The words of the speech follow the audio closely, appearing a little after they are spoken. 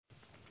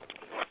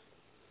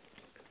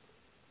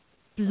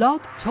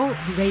Blog Talk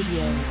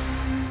Radio.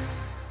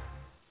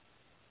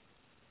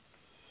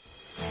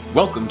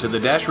 Welcome to the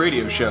Dash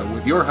Radio Show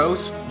with your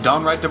hosts,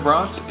 Don Wright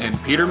DeBross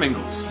and Peter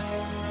Mingles.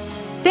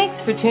 Thanks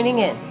for tuning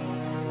in.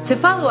 To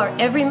follow our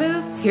every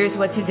move, here's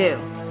what to do.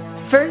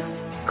 First,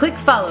 click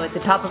follow at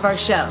the top of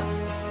our show.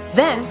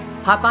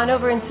 Then, hop on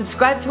over and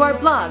subscribe to our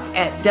blog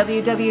at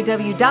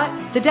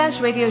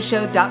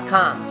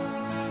www.the-radioshow.com.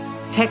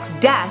 Text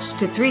DASH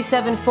to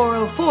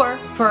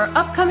 37404 for our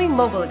upcoming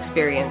mobile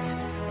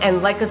experience.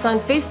 And like us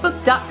on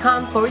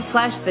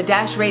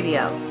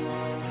Facebook.com/the-radio.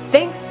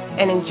 Thanks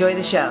and enjoy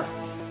the show.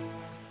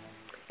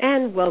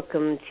 And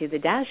welcome to the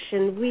Dash.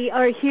 And we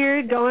are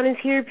here. Dawn is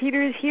here.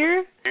 Peter is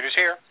here. Peter's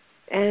here.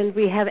 And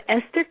we have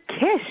Esther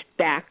Kish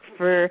back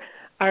for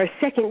our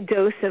second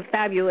dose of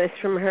fabulous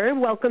from her.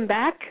 Welcome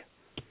back.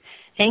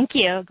 Thank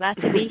you. Glad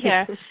to be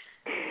here.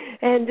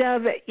 And,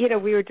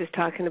 we were just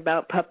talking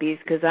about puppies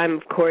because I'm,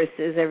 of course,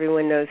 as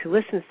everyone knows who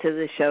listens to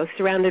the show,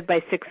 surrounded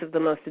by 6 of the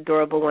most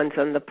adorable ones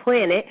on the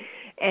planet.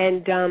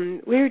 And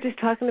we were just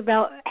talking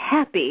about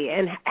happy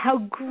and how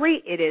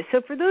great it is.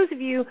 So for those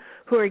of you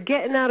who are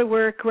getting out of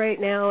work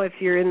right now, if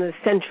you're in the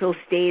central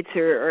states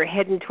or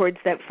heading towards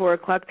that 4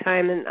 o'clock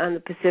time on the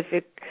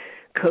Pacific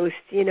Coast,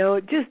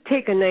 just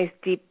take a nice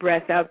deep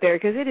breath out there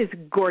because it is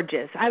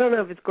gorgeous. I don't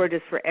know if it's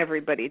gorgeous for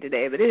everybody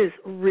today, but it is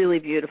really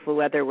beautiful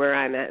weather where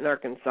I'm at in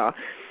Arkansas.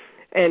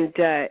 And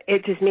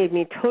it just made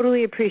me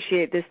totally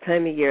appreciate this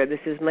time of year. This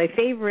is my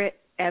favorite,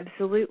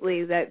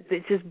 absolutely, that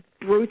it's just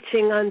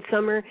broaching on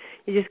summer.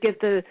 You just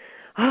get the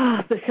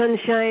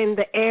sunshine,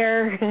 the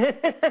air.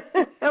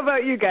 How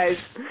about you guys?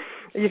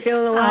 Are you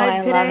feeling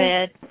alive today? I love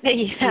it.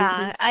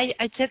 Yeah,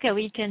 I took a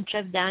weekend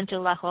trip down to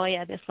La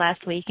Jolla this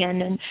last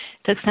weekend and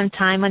took some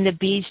time on the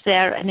beach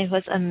there, and it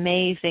was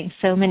amazing.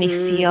 So many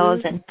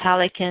seals and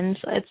pelicans.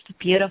 It's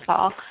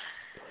beautiful.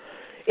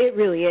 It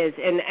really is.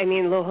 And, I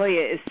mean, La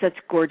Jolla is such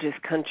gorgeous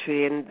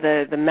country, and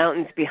the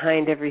mountains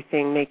behind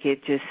everything make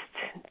it just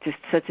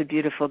such a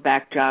beautiful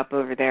backdrop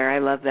over there. I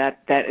love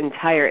that. That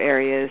entire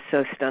area is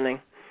so stunning.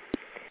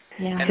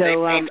 Yeah. And so, they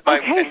paint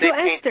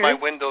Esther, my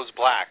windows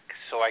black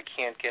so I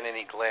can't get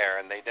any glare,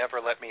 and they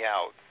never let me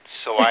out.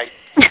 So I...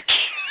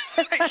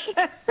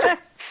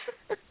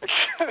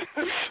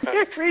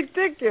 It's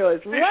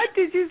ridiculous. What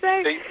did you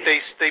say?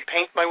 They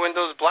paint my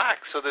windows black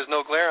so there's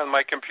no glare on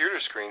my computer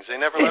screens. They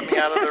never let me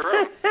out of the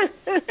room.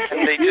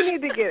 And you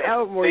need to get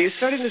out more. You're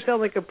starting to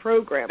sound like a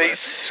programmer. They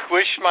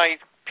squish my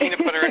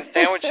peanut butter and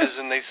sandwiches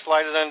and they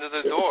slide it under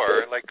the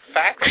door like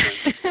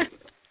faxes.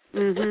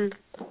 Mm-hmm.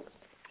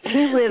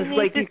 He lives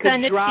like you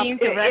could drop.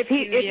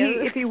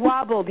 If he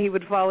wobbled, he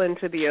would fall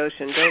into the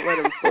ocean. Don't let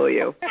him fool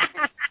you.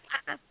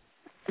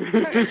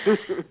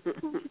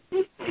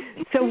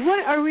 So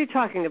what are we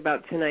talking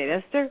about tonight,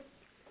 Esther?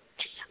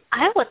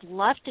 I would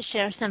love to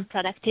share some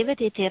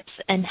productivity tips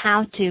and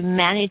how to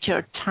manage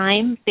your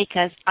time,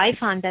 because I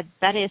found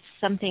that is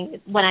something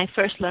when I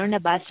first learned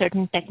about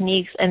certain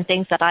techniques and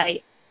things that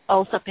I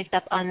also picked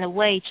up on the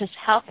way, it just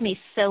helped me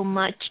so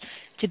much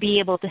to be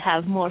able to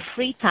have more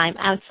free time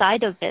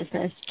outside of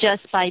business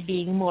just by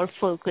being more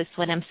focused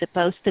when I'm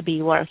supposed to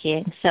be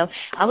working. So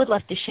I would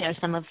love to share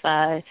some of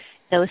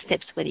those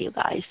tips with you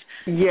guys.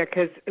 Yeah,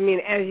 because, I mean,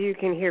 as you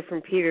can hear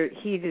from Peter,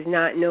 he does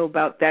not know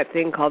about that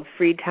thing called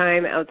free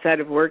time outside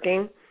of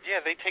working. Yeah,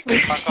 they take the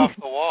clock off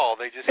the wall.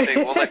 They just say,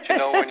 we'll let you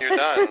know when you're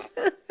done.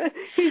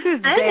 He's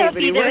just Dave,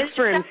 but he works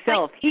for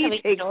himself. He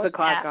takes the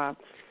clock off.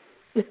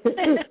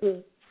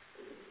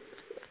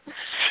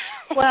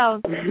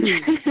 Well...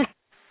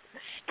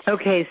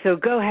 Okay, so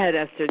go ahead,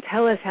 Esther.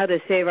 Tell us how to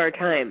save our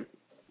time.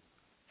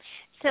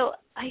 So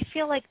I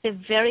feel like the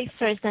very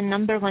first and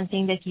number one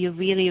thing that you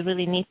really,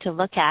 really need to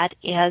look at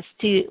is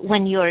to,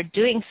 when you're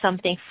doing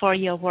something for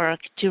your work,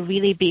 to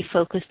really be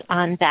focused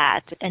on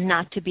that and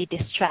not to be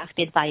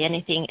distracted by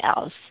anything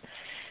else.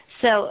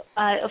 So,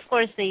 of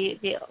course, the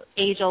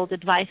age-old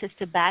advice is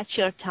to batch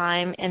your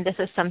time, and this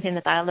is something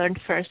that I learned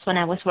first when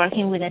I was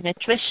working with a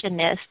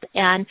nutritionist.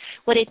 And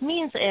what it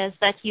means is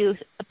that you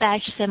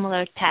batch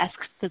similar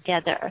tasks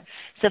together.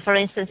 So, for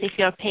instance, if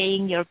you're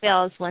paying your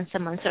bills once a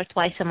month or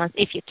twice a month,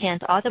 if you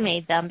can't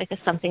automate them because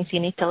some things you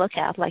need to look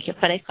at, like your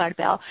credit card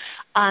bill,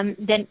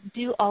 then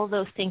do all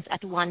those things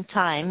at one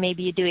time.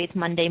 Maybe you do it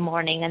Monday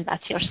morning, and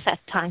that's your set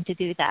time to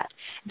do that.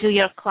 Do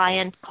your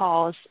client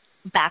calls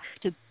back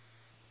to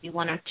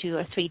 1 or 2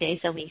 or 3 days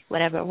a week,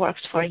 whatever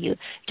works for you.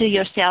 Do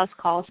your sales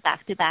calls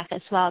back to back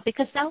as well,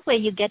 because that way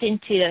you get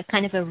into a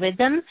kind of a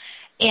rhythm,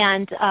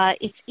 and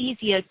it's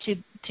easier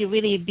to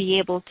really be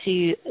able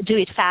to do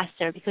it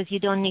faster because you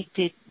don't need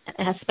to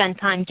spend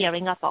time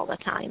gearing up all the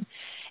time.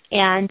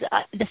 And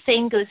the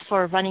same goes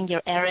for running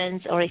your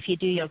errands, or if you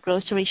do your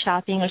grocery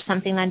shopping or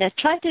something like that.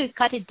 Try to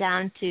cut it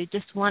down to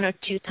just 1 or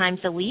 2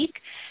 times a week,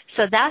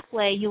 so that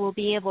way you will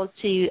be able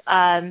to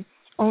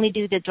only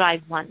do the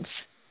drive once.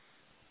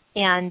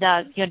 And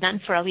you're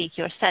done for a week.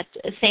 You're set.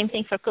 Same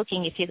thing for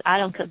cooking. I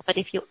don't cook, but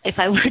if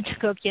I were to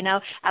cook,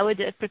 I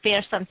would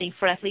prepare something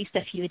for at least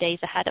a few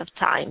days ahead of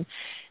time.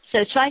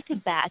 So try to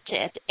batch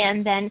it,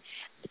 and then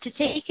to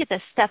take it a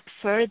step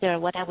further,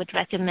 what I would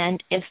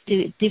recommend is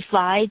to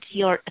divide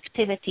your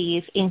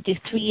activities into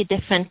 3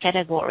 different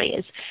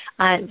categories,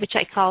 which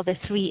I call the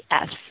 3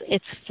 Fs.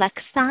 It's flex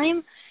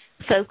time,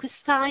 focus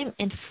time,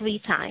 and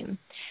free time.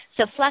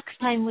 So flex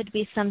time would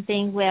be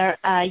something where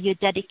you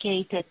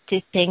dedicate it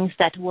to things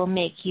that will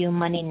make you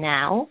money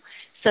now.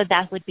 So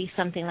that would be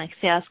something like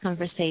sales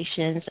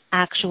conversations,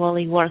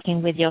 actually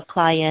working with your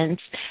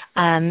clients,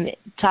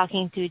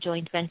 talking to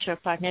joint venture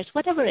partners,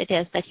 whatever it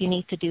is that you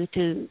need to do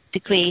to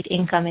create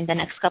income in the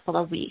next couple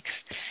of weeks.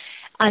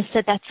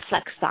 So that's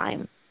flex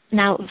time.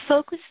 Now,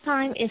 focus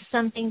time is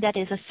something that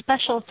is a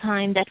special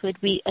time that would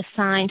be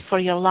assigned for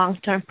your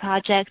long-term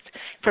projects,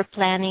 for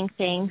planning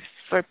things,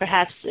 for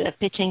perhaps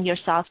pitching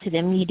yourself to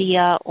the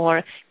media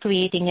or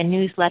creating a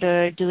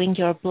newsletter, doing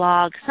your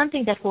blog,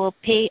 something that will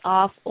pay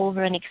off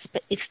over an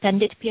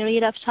extended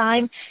period of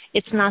time.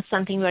 It's not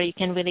something where you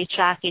can really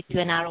track it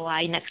to an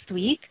ROI next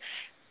week,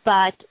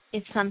 but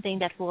it's something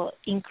that will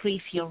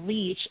increase your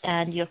reach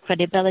and your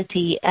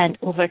credibility, and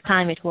over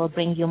time it will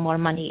bring you more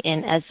money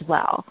in as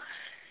well.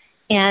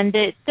 And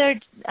the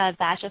third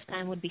batch of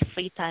time would be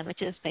free time,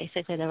 which is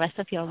basically the rest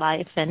of your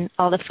life and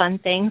all the fun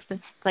things,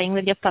 playing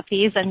with your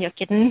puppies and your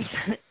kittens.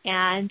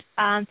 And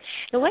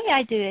the way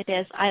I do it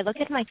is I look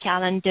at my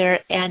calendar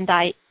and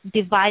I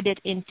divide it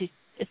into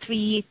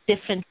 3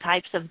 different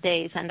types of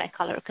days, and I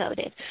color code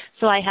it.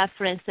 So I have,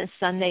 for instance,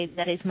 Sunday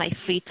that is my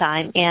free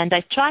time, and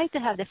I try to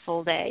have the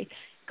full day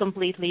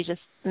completely just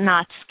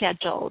not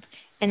scheduled.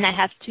 And I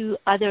have 2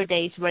 other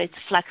days where it's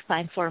flex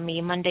time for me.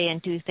 Monday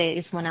and Tuesday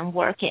is when I'm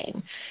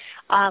working.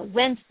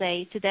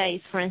 Wednesday, today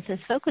is, for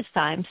instance, focus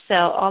time. So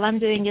all I'm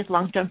doing is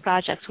long-term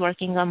projects,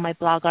 working on my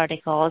blog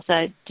articles,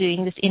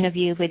 doing this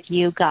interview with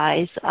you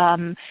guys,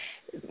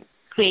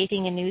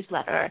 creating a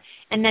newsletter.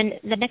 And then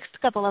the next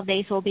couple of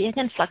days will be,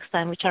 again, flex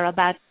time, which are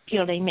about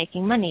purely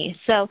making money.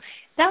 So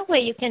that way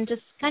you can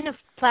just kind of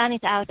plan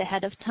it out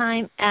ahead of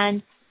time,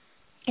 and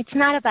it's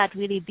not about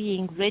really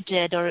being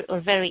rigid or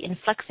very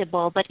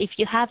inflexible, but if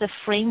you have a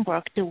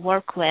framework to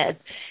work with,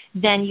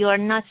 then you're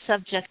not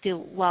subject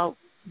to,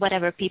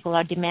 whatever people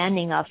are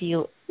demanding of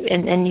you,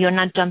 and you're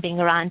not jumping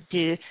around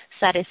to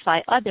satisfy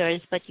others,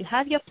 but you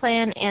have your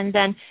plan, and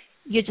then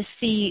you just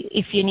see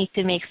if you need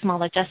to make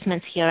small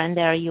adjustments here and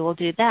there, you will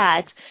do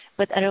that,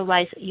 but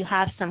otherwise you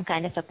have some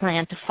kind of a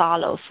plan to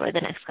follow for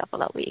the next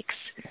couple of weeks.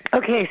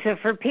 Okay, so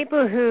for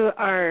people who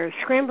are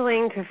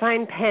scrambling to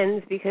find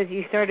pens because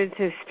you started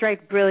to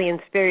strike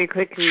brilliance very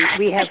quickly,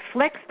 we have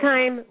flex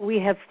time,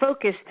 we have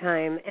focus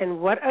time, and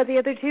what are the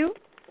other 2?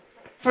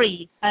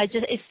 Free.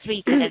 It's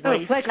 3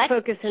 categories. Flex,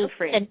 focus, and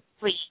free. And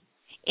free.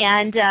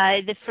 And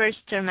the first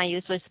term I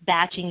used was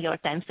batching your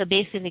time, so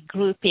basically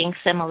grouping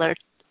similar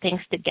things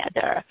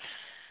together.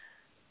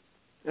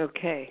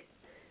 Okay.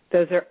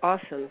 Those are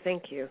awesome.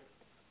 Thank you.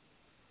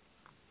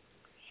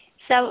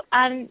 So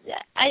I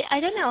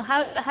don't know,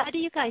 how do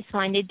you guys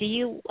find it? Do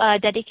you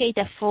dedicate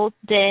a full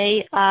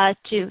day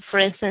to, for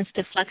instance,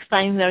 to flex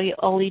time where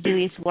all you do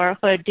is work,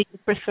 or do you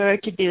prefer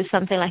to do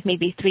something like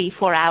maybe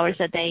 3-4 hours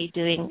a day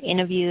doing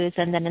interviews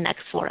and then the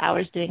next 4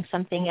 hours doing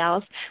something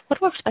else?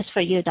 What works best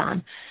for you,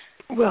 Don?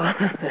 Well,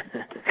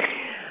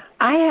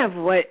 I have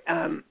what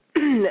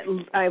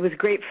I was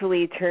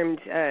gratefully termed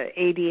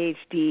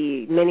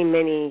ADHD many,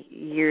 many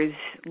years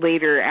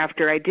later,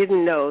 after I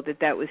didn't know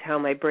that was how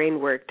my brain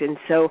worked. And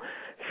so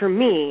for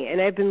me,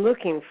 and I've been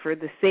looking for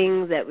the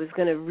thing that was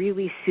going to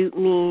really suit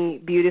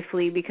me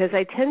beautifully, because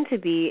I tend to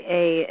be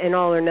an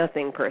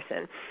all-or-nothing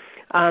person.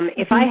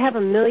 If I have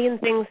a million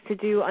things to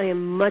do, I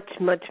am much,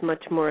 much,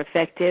 much more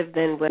effective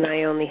than when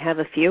I only have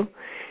a few.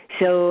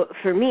 So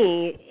for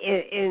me,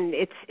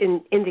 it's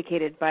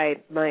indicated by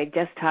my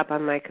desktop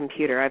on my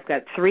computer. I've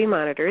got 3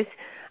 monitors.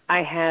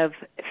 I have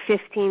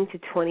 15 to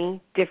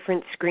 20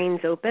 different screens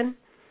open,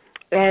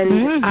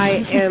 and I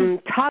am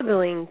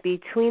toggling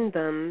between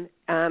them.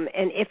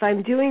 And if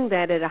I'm doing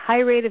that at a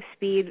high rate of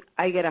speed,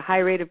 I get a high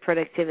rate of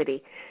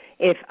productivity.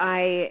 If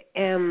I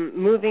am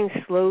moving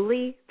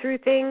slowly through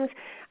things,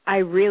 I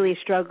really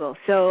struggle.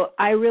 So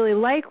I really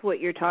like what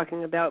you're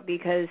talking about,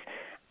 because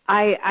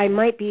I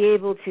might be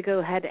able to go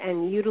ahead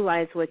and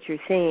utilize what you're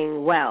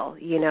saying well.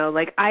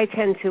 Like I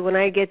tend to, when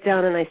I get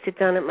down and I sit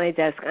down at my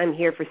desk, I'm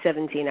here for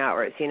 17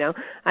 hours,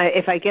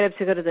 if I get up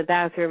to go to the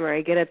bathroom or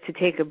I get up to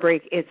take a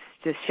break, it's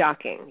just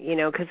shocking,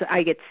 because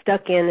I get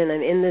stuck in and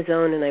I'm in the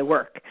zone and I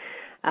work.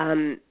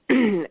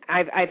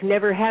 I've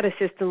never had a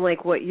system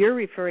like what you're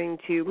referring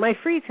to. My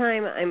free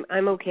time,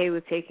 I'm okay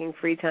with taking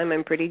free time.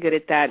 I'm pretty good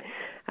at that.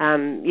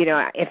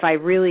 If I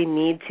really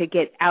need to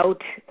get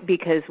out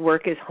because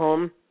work is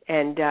home,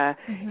 and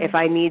if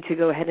I need to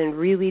go ahead and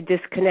really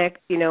disconnect,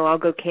 I'll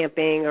go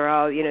camping, or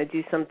I'll,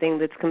 do something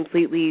that's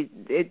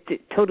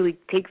it totally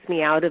takes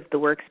me out of the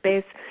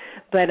workspace.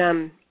 But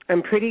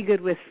I'm pretty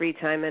good with free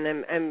time,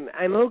 and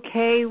I'm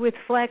okay with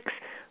flex,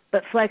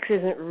 but flex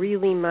isn't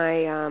really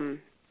my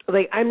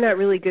I'm not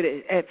really good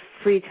at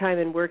free time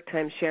and work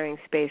time sharing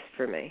space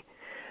for me.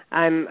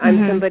 I'm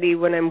somebody,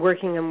 when I'm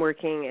working,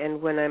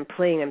 and when I'm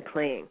playing, I'm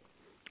playing.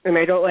 And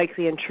I don't like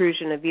the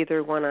intrusion of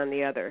either one on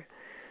the other.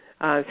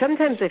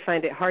 Sometimes I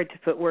find it hard to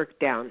put work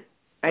down.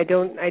 I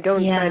don't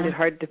find it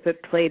hard to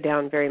put play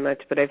down very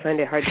much, but I find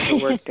it hard to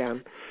put work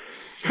down.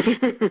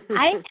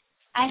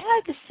 I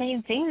have the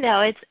same thing,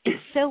 though. It's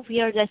so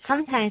weird that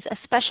sometimes,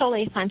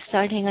 especially if I'm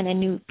starting on a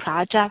new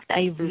project,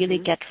 I really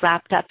get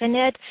wrapped up in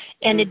it,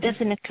 and it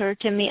doesn't occur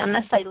to me,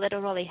 unless I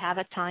literally have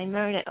a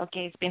timer, that,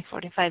 okay, it's been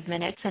 45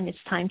 minutes, and it's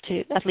time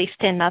to at least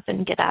stand up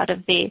and get out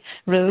of the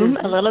room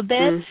a little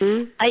bit.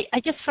 I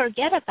just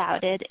forget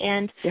about it,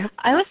 and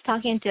I was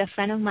talking to a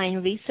friend of mine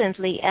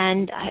recently,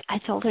 and I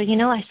told her,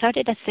 I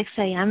started at 6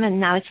 a.m., and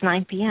now it's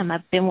 9 p.m.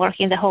 I've been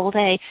working the whole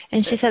day.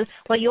 And she said,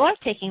 well, you are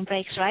taking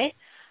breaks, right?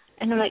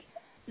 And I'm like,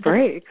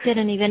 break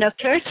didn't even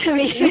occur to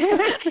me.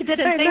 I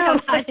didn't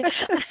think about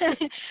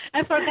it.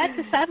 I forgot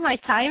to set my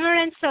timer,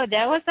 and so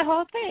that was the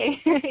whole thing.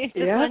 It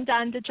just went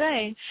down the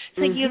drain.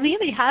 So you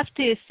really have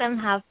to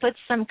somehow put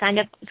some kind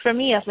of, for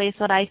me at least,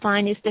 what I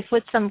find is to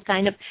put some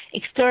kind of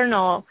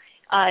external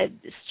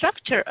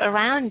structure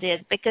around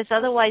it, because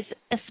otherwise,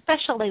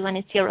 especially when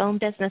it's your own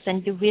business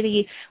and you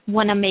really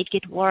want to make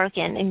it work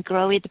and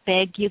grow it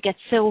big, you get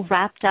so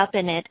wrapped up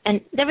in it,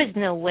 and there is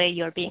no way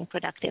you're being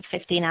productive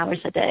 15 hours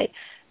a day.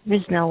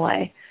 There's no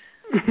way.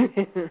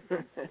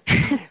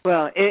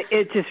 Well,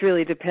 it just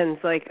really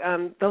depends. Like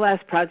the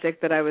last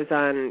project that I was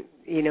on,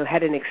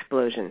 had an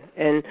explosion,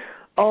 and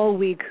all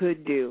we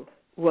could do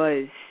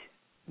was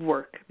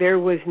work. There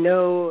was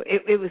no,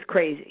 it was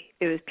crazy.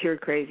 It was pure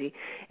crazy.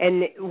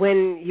 And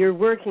when you're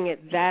working at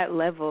that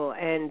level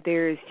and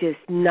there's just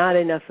not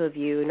enough of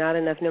you,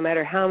 no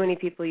matter how many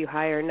people you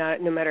hire,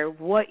 no matter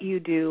what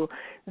you do,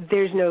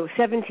 there's no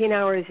 17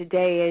 hours a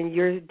day, and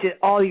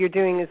all you're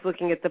doing is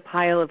looking at the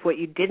pile of what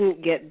you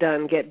didn't get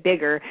done, get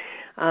bigger.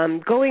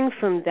 Going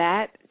from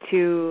that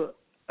to,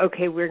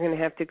 okay, we're going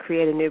to have to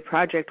create a new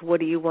project, what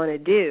do you want to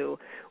do,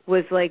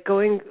 was like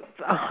going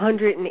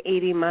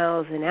 180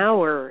 miles an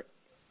hour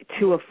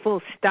to a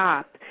full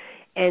stop.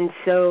 And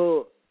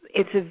so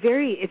it's a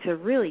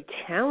really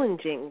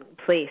challenging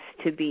place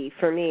to be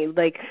for me.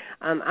 Like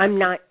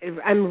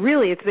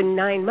it's been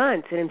 9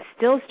 months and I'm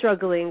still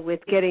struggling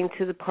with getting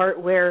to the part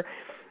where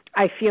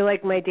I feel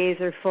like my days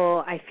are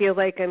full. I feel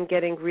like I'm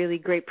getting really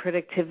great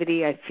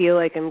productivity. I feel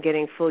like I'm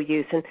getting full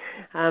use. And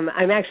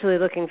I'm actually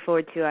looking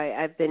forward to,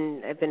 I've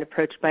been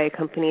approached by a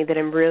company that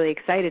I'm really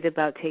excited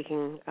about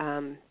creating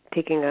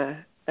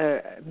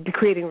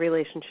a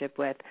relationship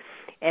with.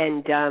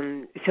 And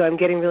so I'm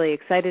getting really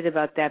excited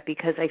about that,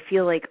 because I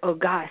feel like, oh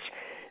gosh,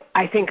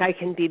 I think I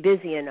can be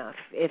busy enough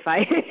if I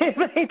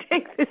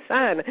take this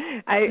on.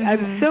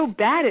 I'm so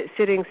bad at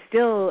sitting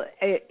still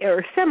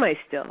or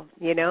semi-still.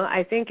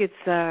 I think it's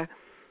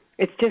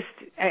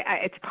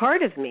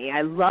part of me.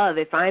 I love,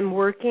 if I'm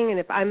working and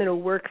if I'm in a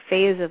work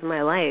phase of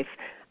my life,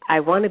 I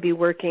want to be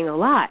working a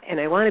lot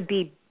and I want to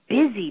be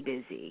busy.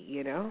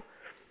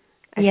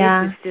 I think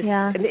it's just,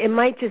 it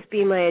might just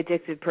be my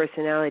addictive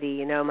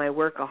personality, my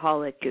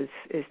workaholic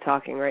is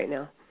talking right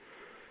now.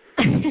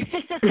 I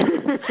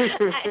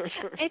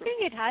think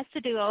it has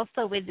to do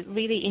also with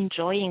really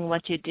enjoying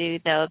what you do,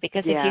 though,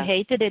 because if you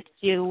hated it,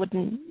 you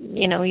wouldn't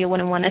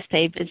want to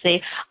stay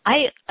busy.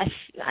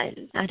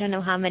 I don't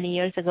know how many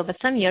years ago, but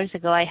some years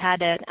ago, I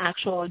had an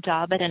actual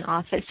job at an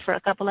office for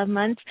a couple of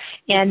months,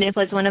 and it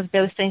was one of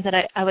those things that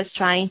I was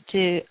trying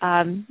to,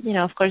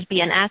 of course, be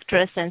an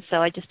actress, and so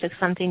I just took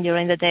something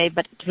during the day,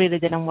 but it really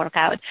didn't work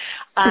out.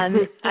 I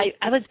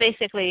was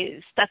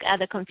basically stuck at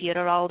the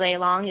computer all day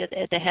long at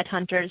the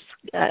headhunters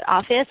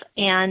office,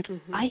 and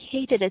I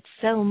hated it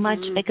so much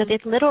because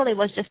it literally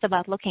was just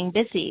about looking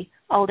busy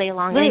all day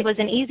long. Right. And it was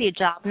an easy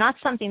job, not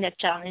something that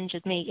challenged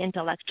me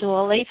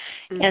intellectually.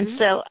 And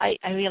so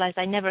I realized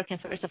I never can,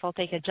 first of all,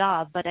 take a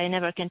job, but I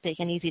never can take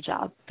an easy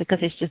job because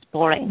it's just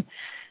boring.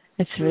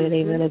 It's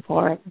really, really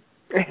boring.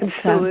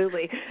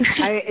 Absolutely.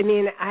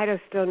 I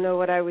just don't know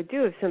what I would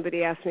do if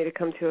somebody asked me to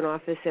come to an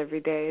office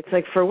every day. It's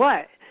like, for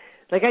what?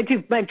 Like, I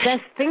do my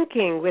best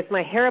thinking with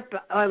my hair up,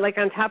 like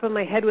on top of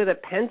my head with a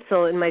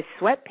pencil in my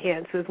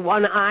sweatpants with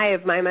one eye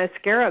of my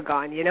mascara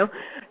gone,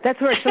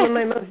 That's where some of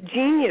my most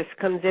genius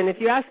comes in. If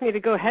you ask me to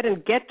go ahead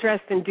and get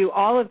dressed and do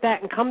all of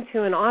that and come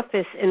to an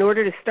office in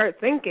order to start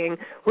thinking,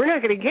 we're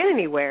not going to get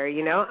anywhere,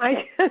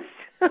 I just...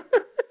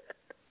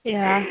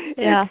 Yeah.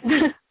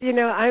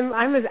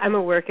 I'm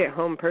a work at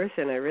home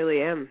person. I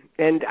really am.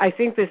 And I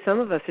think that some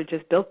of us are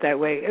just built that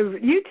way.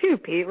 You too,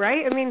 Pete,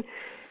 right?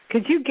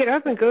 Could you get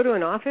up and go to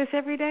an office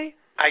every day?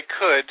 I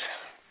could.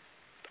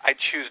 I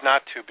choose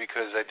not to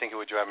because I think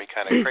it would drive me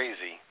kind of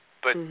crazy.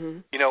 But,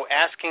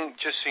 asking,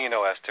 just so you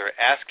know, Esther,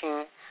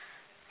 asking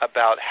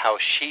about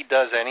how she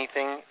does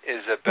anything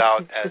is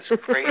about as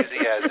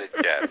crazy as it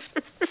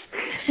gets.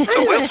 So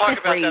we'll talk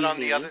about that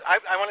on the other.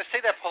 I want to say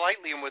that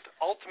politely and with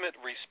ultimate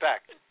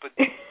respect, but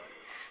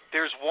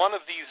there's one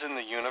of these in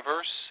the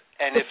universe,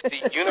 and if the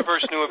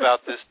universe knew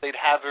about this, they'd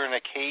have her in a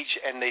cage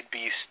and they'd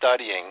be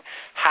studying.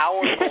 How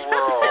in the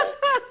world?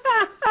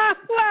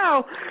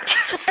 Wow.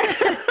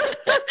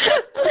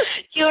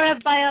 You're a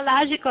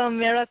biological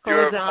miracle,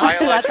 John.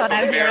 That's what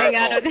I'm hearing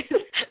out of this.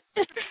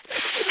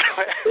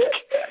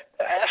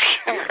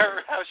 Asking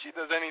her how she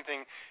does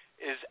anything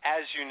is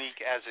as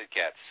unique as it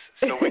gets.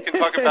 So we can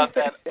talk about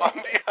that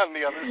on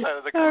the other side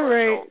of the commercial. All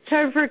right,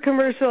 time for a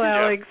commercial,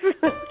 Alex.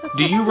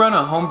 Do you run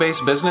a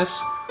home-based business?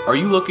 Are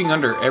you looking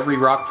under every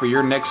rock for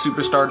your next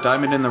superstar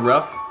diamond in the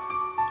rough?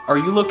 Are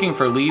you looking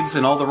for leads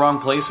in all the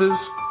wrong places?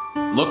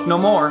 Look no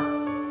more.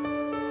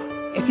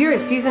 If you're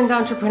a seasoned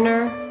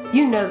entrepreneur,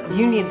 you know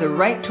you need the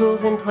right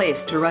tools in place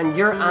to run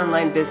your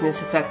online business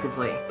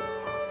effectively.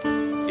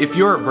 If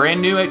you're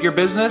brand new at your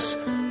business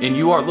and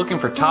you are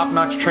looking for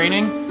top-notch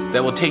training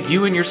that will take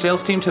you and your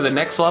sales team to the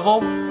next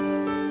level,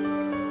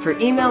 for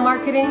email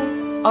marketing,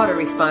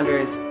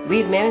 autoresponders,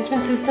 lead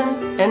management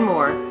systems, and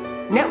more,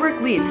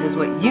 Network Leads has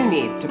what you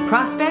need to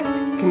prospect,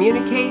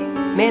 communicate,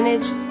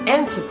 manage,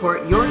 and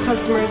support your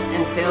customers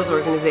and sales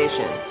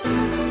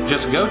organizations.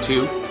 Just go to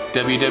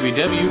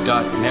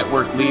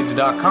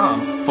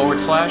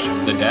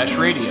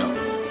www.networkleads.com/the-radio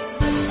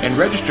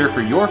and register for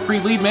your free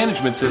lead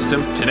management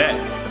system today.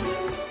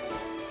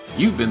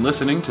 You've been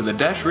listening to the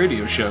Dash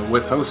Radio Show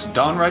with hosts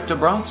Don Wright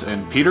DeBronce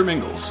and Peter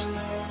Mingles.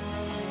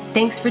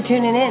 Thanks for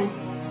tuning in.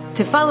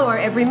 To follow our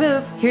every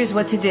move, here's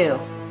what to do.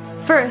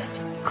 First,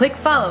 click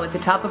follow at the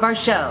top of our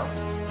show.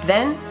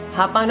 Then,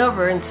 hop on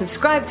over and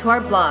subscribe to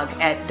our blog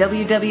at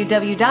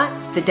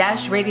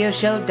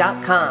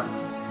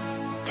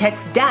www.the-radioshow.com.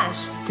 Text DASH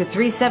to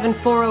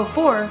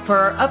 37404 for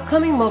our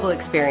upcoming mobile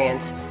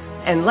experience.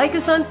 And like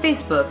us on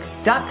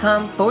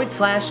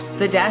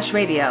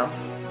Facebook.com/the-radio.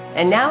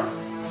 And now,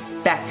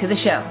 back to the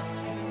show.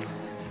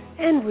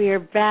 And we are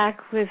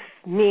back with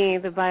me,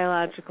 the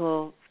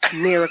biological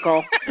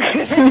miracle.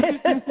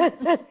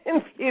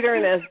 And Peter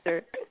and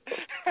Esther.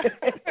 I'm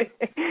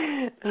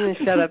going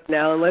to shut up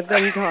now and let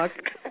them talk.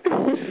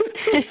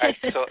 Right,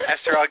 so,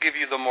 Esther, I'll give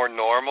you the more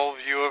normal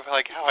view of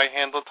like how I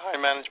handle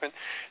time management.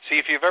 See,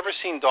 if you've ever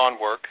seen Dawn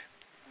work,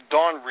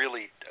 Dawn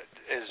really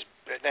is,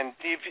 and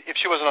if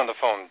she wasn't on the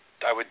phone,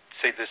 I would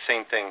say the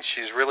same thing.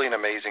 She's really an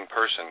amazing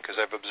person because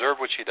I've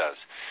observed what she does.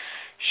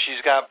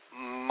 She's got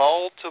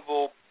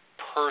multiple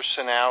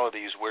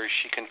personalities where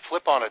she can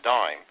flip on a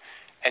dime,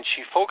 and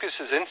she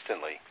focuses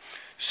instantly.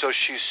 So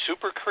she's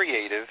super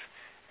creative,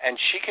 and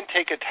she can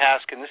take a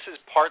task, and this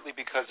is partly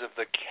because of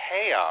the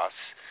chaos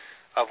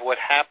of what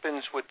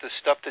happens with the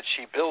stuff that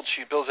she builds.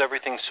 She builds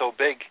everything so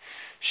big.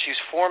 She's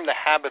formed the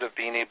habit of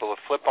being able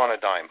to flip on a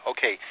dime.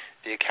 Okay,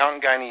 the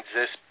accountant guy needs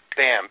this.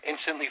 Bam,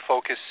 instantly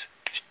focus,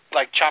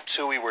 like chop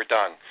suey, we're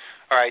done.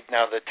 All right,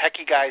 now the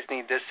techie guys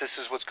need this. This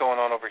is what's going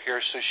on over here.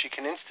 So she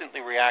can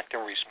instantly react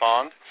and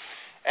respond.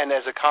 And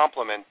as a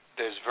compliment,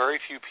 there's very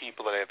few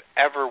people that I've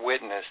ever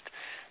witnessed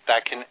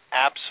that can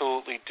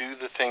absolutely do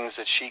the things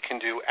that she can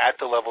do at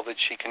the level that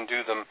she can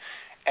do them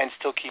and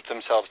still keep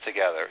themselves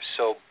together.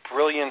 So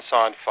brilliance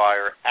on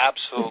fire,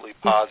 absolutely,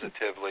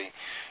 positively.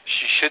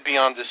 She should be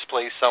on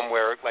display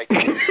somewhere, like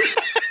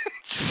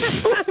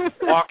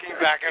walking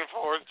back and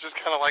forth, just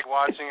kind of like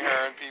watching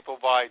her and people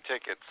buy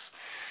tickets.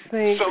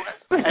 Thanks. So,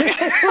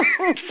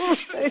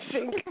 I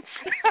think.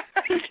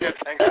 Yeah,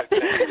 thanks.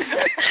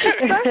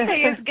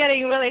 Something is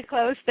getting really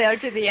close there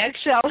to the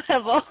eggshell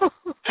level. So,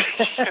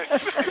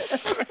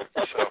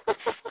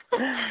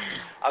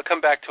 I'll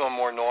come back to a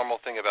more normal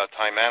thing about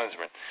time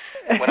management.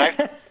 When I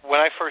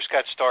first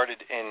got started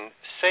in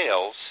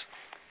sales,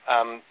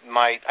 I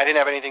didn't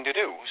have anything to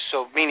do.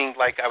 So meaning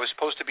like I was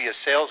supposed to be a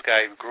sales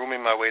guy,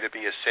 grooming my way to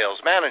be a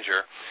sales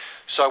manager.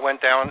 So I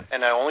went down,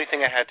 and the only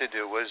thing I had to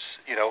do was,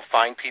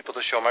 find people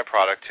to show my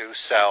product to,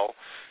 sell,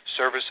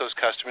 service those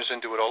customers,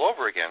 and do it all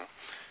over again.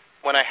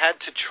 When I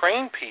had to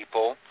train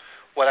people,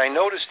 what I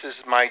noticed is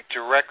my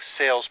direct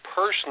sales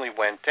personally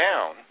went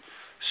down.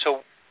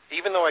 So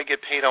even though I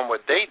get paid on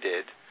what they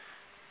did,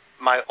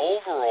 my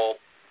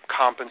overall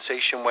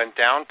compensation went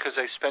down because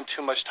I spent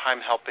too much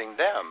time helping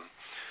them.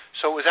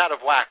 So it was out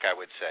of whack, I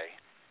would say.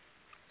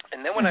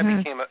 And then when I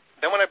became a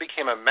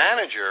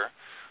manager,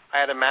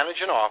 I had to manage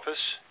an office,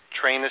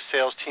 train a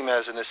sales team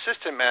as an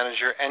assistant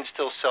manager, and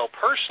still sell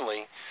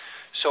personally.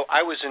 So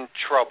I was in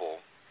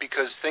trouble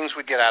because things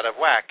would get out of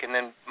whack. And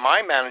then my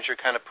manager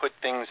kind of put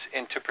things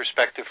into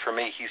perspective for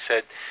me. He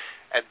said,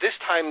 at this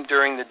time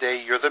during the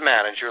day, you're the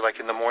manager, like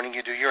in the morning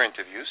you do your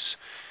interviews.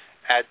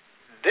 At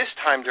this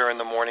time during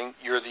the morning,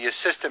 you're the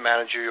assistant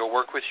manager. You'll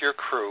work with your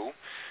crew.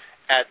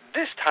 At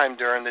this time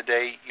during the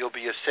day, you'll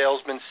be a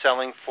salesman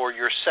selling for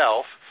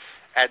yourself.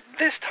 At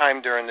this time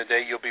during the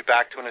day, you'll be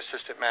back to an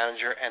assistant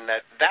manager, and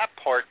at that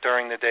part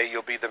during the day,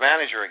 you'll be the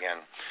manager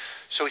again.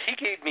 So he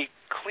gave me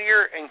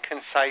clear and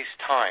concise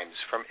times.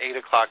 From 8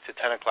 o'clock to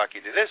 10 o'clock, you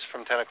do this.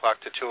 From 10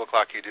 o'clock to 2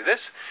 o'clock, you do this.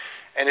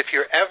 And if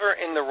you're ever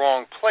in the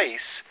wrong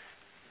place,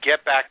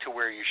 get back to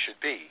where you should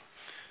be.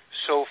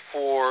 So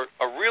for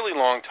a really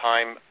long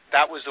time,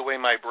 that was the way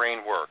my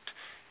brain worked.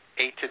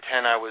 8 to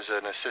 10, I was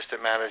an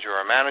assistant manager or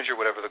a manager,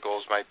 whatever the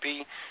goals might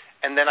be.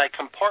 And then I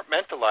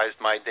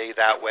compartmentalized my day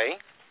that way.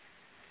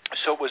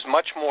 So it was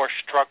much more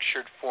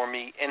structured for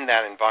me in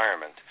that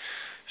environment.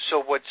 So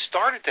what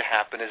started to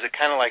happen is it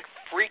kind of like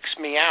freaks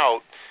me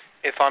out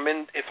if I'm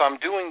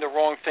doing the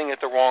wrong thing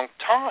at the wrong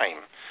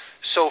time.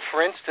 So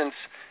for instance,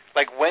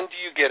 like when do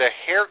you get a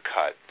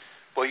haircut?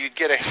 Well, you'd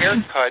get a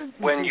haircut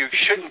when you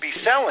shouldn't be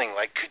selling.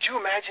 Like, could you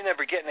imagine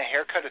ever getting a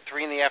haircut at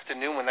 3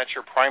 p.m. when that's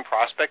your prime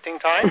prospecting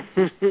time?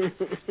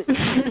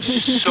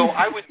 So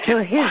I would get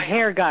so his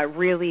hair got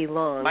really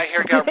long. My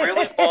hair got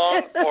really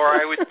long, or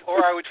I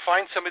would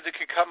find somebody that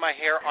could cut my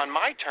hair on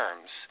my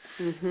terms.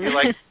 Mm-hmm. You're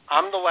like,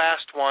 I'm the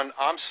last one,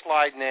 I'm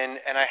sliding in,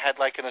 and I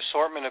had like an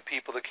assortment of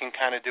people that can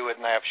kind of do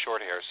it, and I have short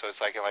hair, so it's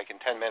like in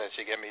 10 minutes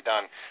you get me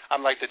done.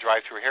 I'm like the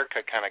drive-through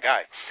haircut kind of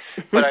guy.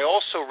 But I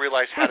also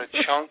realized how to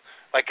chunk.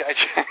 Like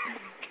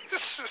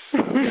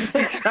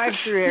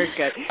drive-through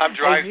haircut. I'm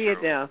drive-through. I see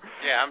it now.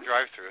 Yeah, I'm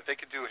drive-through. If they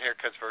could do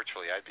haircuts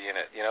virtually, I'd be in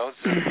it. You know,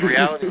 so the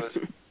reality was,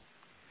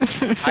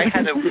 I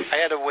had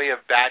a way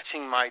of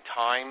batching my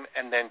time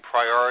and then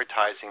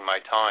prioritizing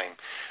my time.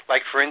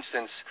 Like, for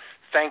instance,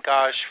 thank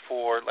gosh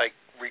for like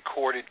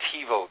recorded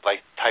TiVo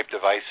like type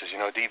devices.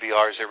 You know,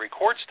 DVRs that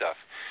record stuff,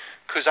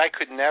 because I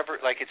could never,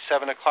 like at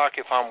 7:00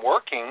 if I'm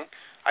working,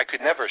 I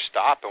could never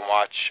stop and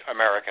watch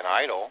American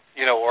Idol,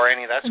 you know, or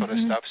any of that sort of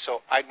stuff.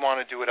 So I'd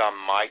want to do it on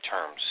my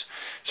terms.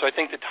 So I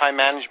think the time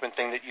management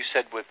thing that you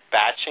said with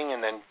batching and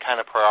then kind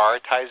of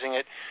prioritizing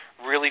it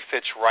really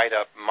fits right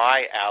up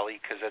my alley,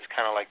 because that's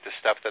kind of like the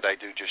stuff that I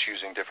do, just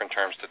using different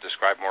terms to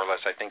describe more or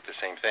less, I think, the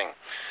same thing.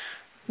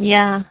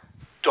 Yeah.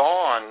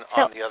 Dawn,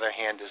 on the other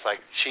hand, is like,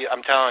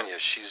 I'm telling you,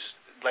 she's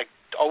like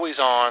always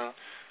on,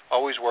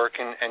 always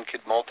working, and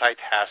could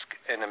multitask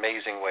in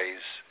amazing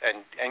ways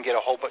and get a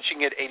whole bunch. She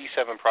can get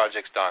 87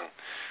 projects done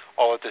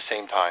all at the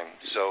same time,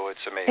 so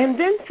it's amazing. And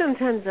then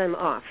sometimes I'm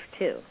off,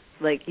 too.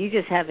 Like, you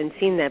just haven't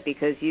seen that,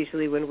 because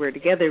usually when we're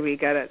together, we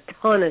got a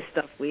ton of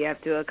stuff we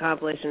have to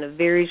accomplish in a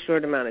very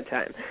short amount of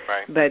time.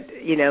 Right.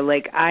 But, you know,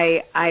 like,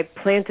 I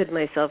planted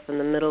myself in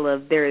the middle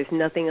of there is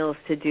nothing else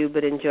to do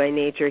but enjoy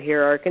nature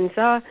here,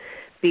 Arkansas,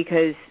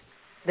 because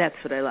that's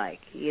what I like.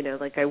 You know,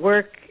 like, I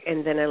work,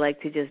 and then I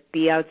like to just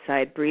be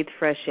outside, breathe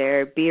fresh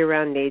air, be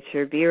around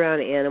nature, be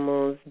around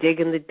animals, dig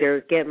in the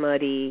dirt, get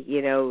muddy,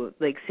 you know,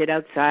 like sit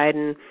outside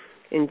and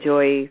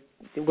enjoy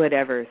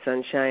whatever,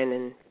 sunshine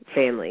and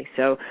family.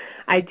 So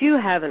I do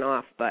have an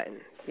off button,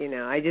 you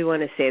know, I do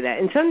want to say that.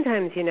 And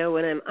sometimes, you know,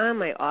 when I'm on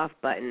my off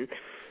button,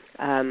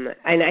 and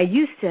I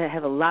used to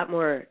have a lot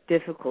more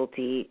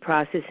difficulty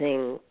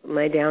processing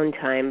my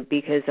downtime,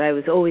 because I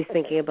was always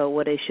thinking about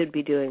what I should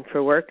be doing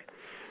for work.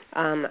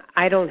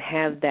 I don't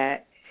have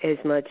that as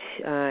much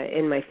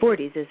in my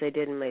 40s as I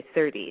did in my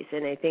 30s,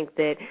 and I think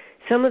that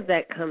some of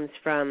that comes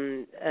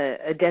from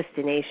a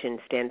destination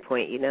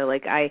standpoint. You know,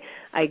 like I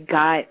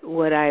got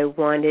what I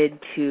wanted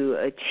to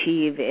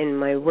achieve in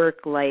my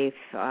work life.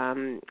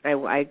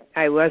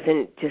 I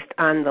wasn't just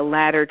on the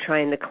ladder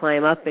trying to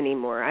climb up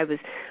anymore. I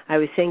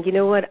was saying, you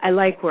know what, I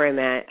like where I'm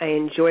at. I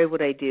enjoy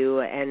what I do,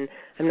 and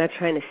I'm not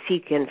trying to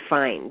seek and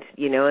find.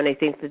 You know, and I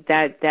think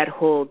that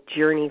whole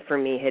journey for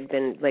me had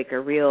been like a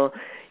real,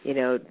 you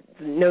know,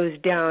 nose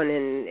down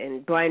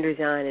and blinders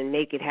on and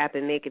make it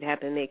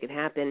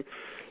happen.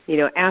 You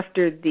know,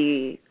 after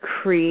the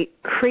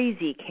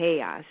crazy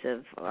chaos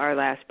of our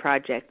last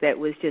project, that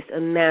was just a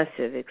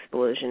massive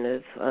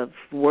explosion of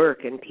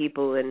work and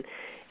people and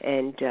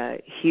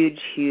huge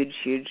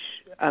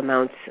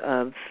amounts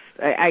of,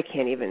 I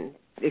can't even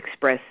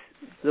express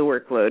the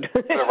workload.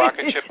 You put a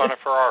rocket ship on a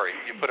Ferrari.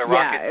 You put a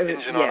rocket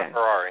engine on a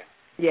Ferrari.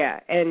 Yeah,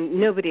 and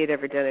nobody had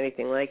ever done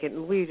anything like it.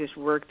 We just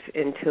worked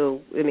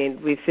until, I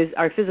mean,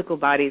 our physical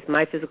bodies,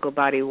 my physical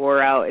body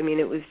wore out. I mean,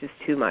 it was just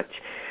too much.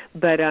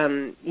 But,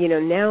 you know,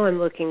 now I'm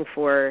looking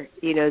for,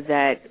 you know,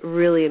 that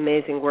really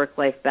amazing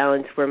work-life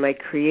balance where my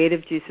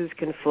creative juices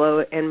can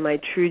flow and my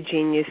true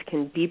genius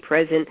can be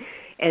present,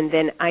 and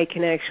then I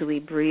can actually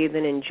breathe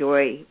and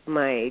enjoy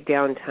my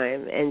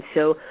downtime. And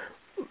so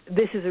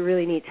this is a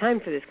really neat time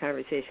for this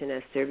conversation,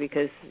 Esther,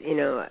 because, you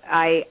know,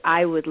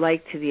 I would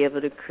like to be able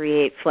to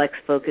create flex,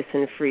 focus,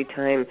 and free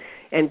time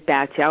and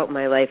batch out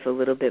my life a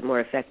little bit more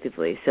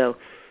effectively. So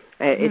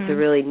it's a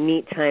really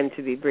neat time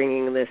to be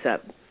bringing this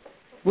up.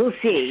 We'll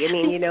see. I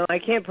mean, you know, I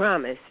can't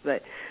promise,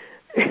 but...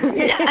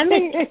 I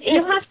mean,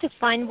 you have to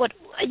find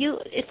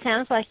it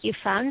sounds like you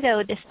found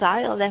out the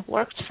style that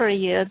works for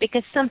you,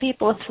 because some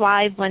people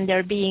thrive when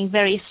they're being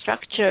very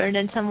structured,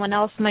 and someone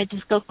else might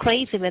just go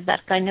crazy with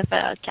that kind of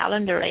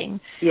calendaring.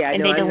 Yeah,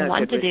 and no, they don't I'm not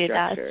want to do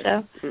structure.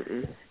 that. So,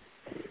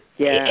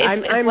 yeah,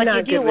 if I'm what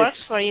not you do good works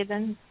for you,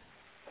 then.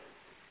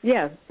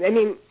 Yeah, I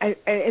mean,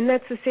 and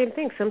that's the same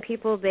thing. Some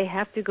people, they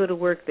have to go to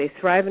work. They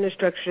thrive in a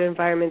structured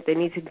environment. They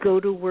need to go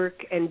to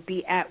work and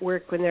be at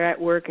work when they're at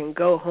work and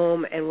go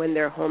home, and when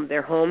they're home,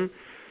 they're home.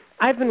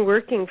 I've been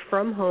working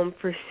from home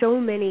for so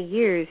many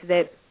years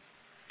that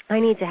I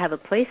need to have a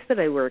place that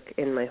I work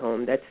in my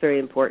home. That's very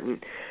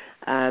important.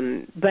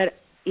 But,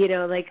 you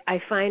know, like I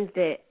find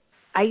that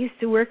I used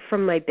to work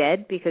from my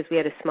bed because we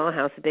had a small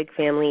house, a big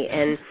family,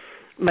 and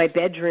my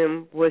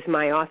bedroom was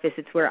my office.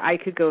 It's where I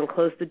could go and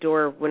close the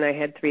door when I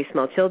had 3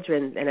 small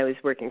children and I was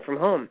working from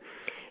home.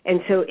 And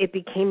so it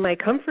became my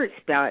comfort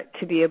spot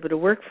to be able to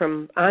work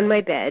from on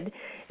my bed,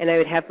 and I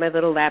would have my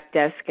little lap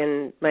desk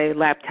and my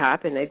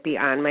laptop, and I'd be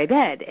on my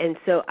bed. And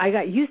so I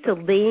got used to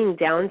laying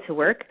down to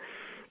work,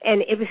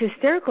 And it was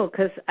hysterical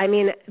because, I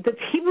mean, the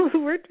people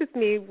who worked with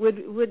me would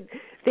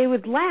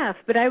laugh,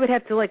 but I would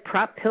have to, like,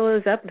 prop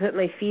pillows up and put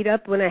my feet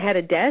up when I had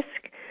a desk.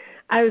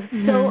 I was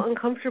so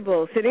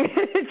uncomfortable sitting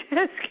at a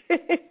desk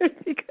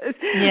because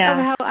of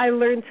how I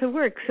learned to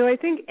work. So I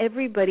think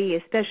everybody,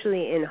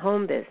 especially in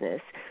home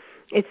business,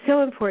 it's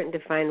so important to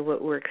find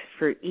what works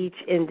for each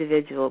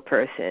individual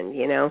person,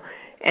 you know.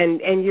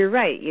 And you're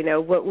right, you know,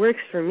 what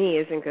works for me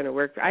isn't going to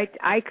work.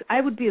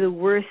 I would be the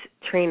worst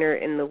trainer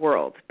in the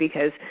world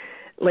because,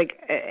 like,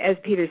 as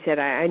Peter said,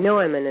 I know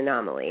I'm an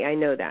anomaly. I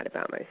know that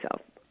about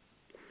myself.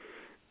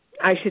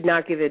 I should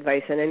not give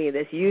advice on any of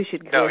this. You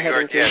should go ahead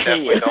and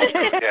continue.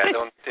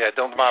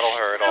 Don't model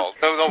her at all.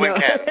 No one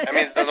can. I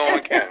mean, no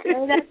one can.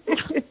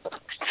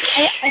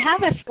 I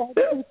have a friend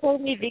who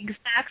told me the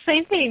exact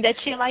same thing, that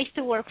she likes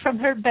to work from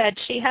her bed.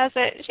 She has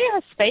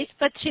space,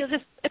 but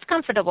it's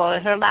comfortable.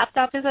 Her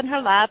laptop is in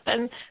her lap,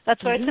 and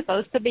that's where it's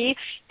supposed to be.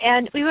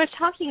 And we were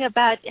talking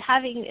about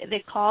having the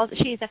calls.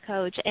 She's a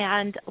coach,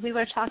 and we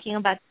were talking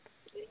about,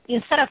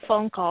 instead of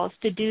phone calls,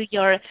 to do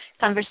your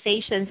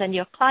conversations and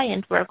your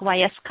client work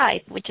via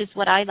Skype, which is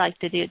what I like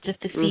to do, just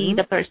to see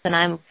the person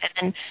and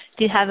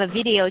to have a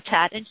video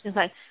chat. And she's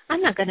like,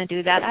 I'm not going to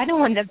do that. I don't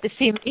want them to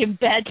see me in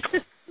bed.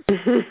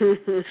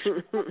 It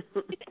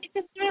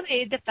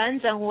really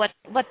depends on what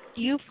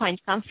you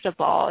find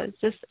comfortable. It's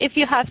just, if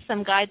you have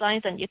some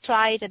guidelines and you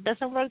try it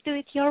doesn't work, do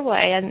it your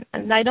way.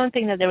 And I don't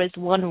think that there is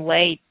one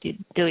way to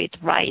do it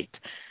right.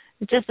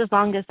 Just as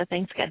long as the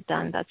things get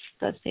done,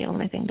 that's the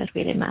only thing that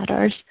really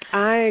matters.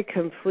 I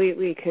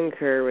completely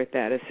concur with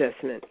that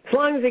assessment. As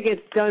long as it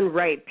gets done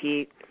right,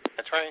 Pete.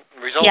 That's right.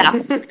 Results.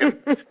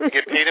 We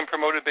get paid and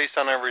promoted based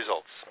on our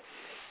results.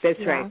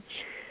 That's right.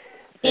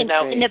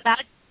 And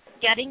about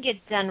getting it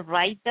done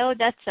right, though,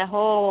 that's a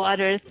whole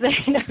other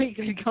thing that we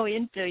could go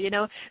into, you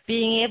know,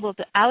 being able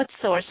to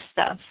outsource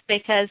stuff,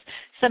 because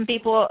some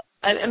people,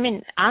 I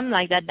mean, I'm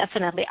like that,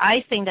 definitely.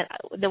 I think that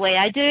the way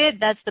I do it,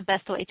 that's the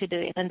best way to do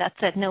it, and that's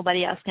it.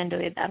 Nobody else can do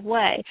it that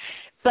way.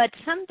 But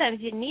sometimes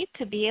you need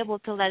to be able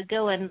to let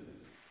go and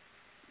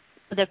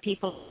other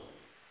people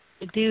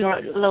do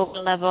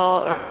lower level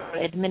or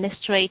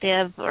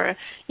administrative or,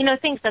 you know,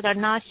 things that are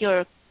not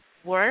your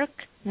work,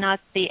 not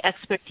the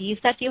expertise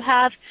that you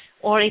have,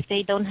 or if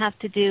they don't have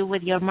to do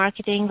with your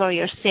marketing or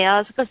your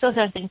sales, because those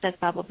are things that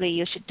probably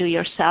you should do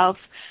yourself.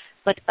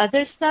 But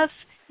other stuff,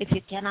 if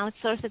you can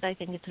outsource it, I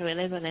think it's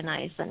really, really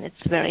nice, and it's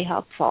very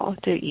helpful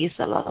to ease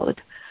the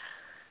load.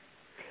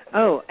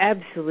 Oh,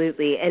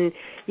 absolutely. And,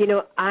 you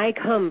know, I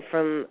come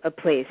from a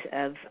place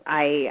of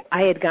I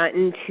had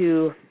gotten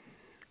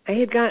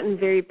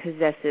very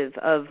possessive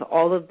of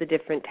all of the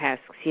different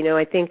tasks. You know,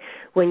 I think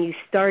when you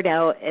start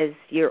out as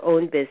your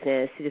own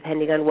business,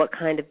 depending on what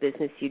kind of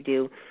business you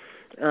do,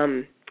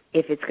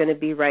 if it's going to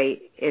be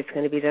right, it's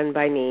going to be done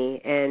by me.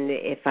 And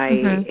if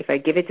I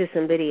give it to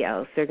somebody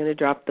else, they're going to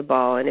drop the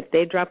ball. And if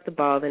they drop the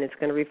ball, then it's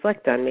going to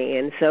reflect on me.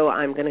 And so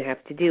I'm going to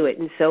have to do it.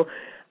 And so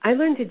I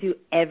learned to do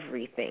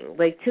everything,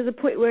 like to the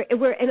point where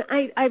and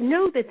I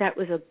know that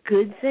was a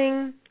good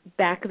thing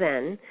back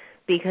then,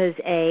 because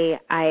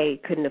I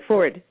couldn't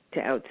afford to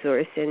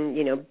outsource, and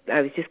you know,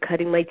 I was just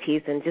cutting my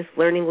teeth and just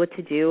learning what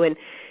to do, and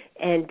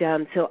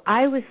so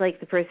I was like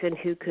the person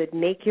who could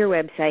make your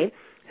website,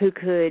 who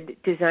could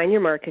design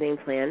your marketing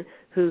plan,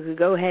 who could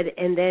go ahead,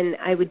 and then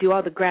I would do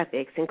all the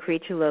graphics and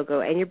create your logo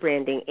and your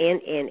branding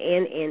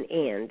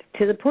and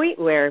to the point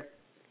where,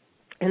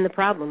 and the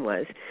problem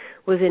was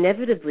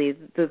inevitably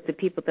the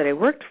people that I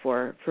worked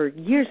for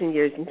years and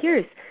years and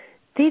years,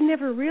 they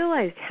never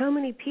realized how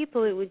many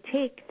people it would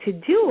take to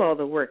do all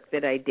the work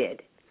that I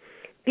did,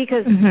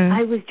 because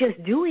I was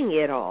just doing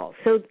it all.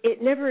 So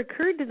it never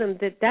occurred to them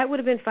that would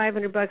have been $500,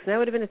 and that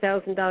would have been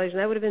 $1,000, and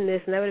that would have been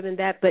this, and that would have been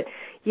that. But,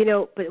 you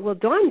know, well,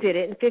 Dawn did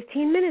it in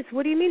 15 minutes.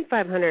 What do you mean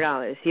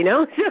 $500, you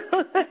know?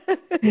 So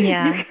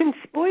you can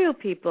spoil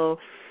people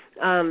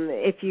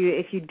if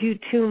you do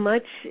too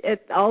much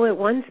all at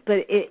once, but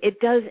it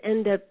does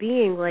end up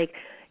being like,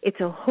 it's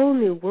a whole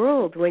new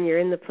world when you're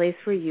in the place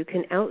where you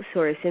can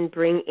outsource and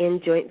bring in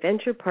joint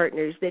venture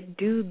partners that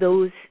do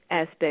those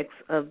aspects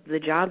of the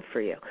job for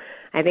you.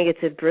 I think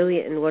it's a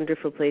brilliant and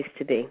wonderful place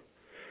to be.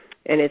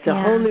 And it's a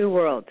whole new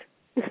world.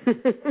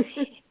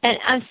 And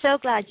I'm so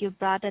glad you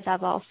brought it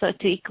up also,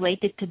 to equate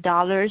it to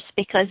dollars,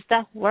 because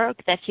that work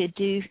that you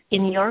do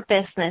in your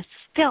business,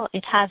 still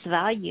it has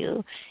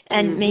value.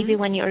 And maybe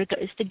when you're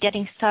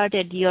getting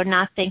started, you're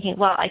not thinking,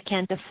 well, I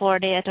can't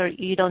afford it, or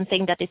you don't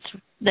think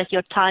that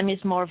your time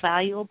is more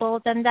valuable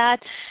than that.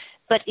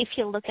 But if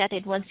you look at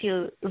it, once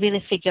you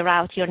really figure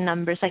out your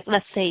numbers, like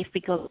let's say if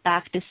we go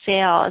back to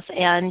sales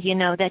and you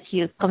know that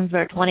you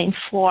convert 1 in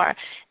 4,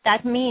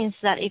 that means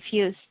that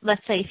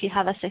let's say if you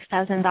have a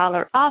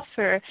 $6,000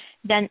 offer,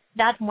 then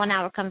that 1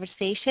 hour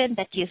conversation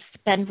that you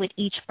spend with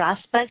each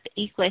prospect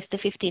equates to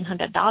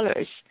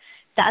 $1,500.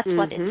 That's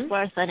what it's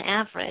worth on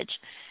average.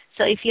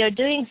 So if you're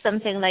doing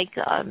something like,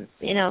 I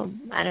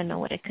don't know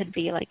what it could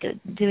be, like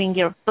doing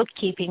your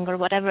bookkeeping or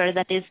whatever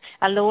that is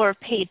a lower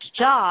paid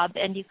job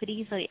and you could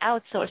easily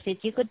outsource it,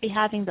 you could be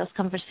having those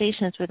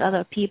conversations with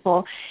other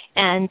people.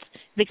 And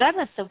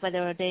regardless of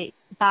whether they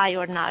buy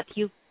or not,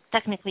 you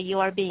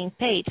are being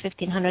paid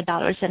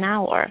 $1,500 an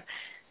hour.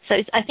 So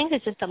I think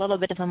it's just a little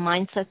bit of a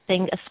mindset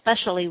thing,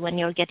 especially when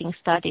you're getting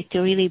started, to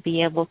really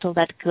be able to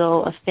let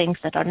go of things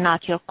that are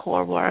not your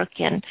core work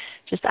and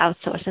just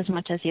outsource as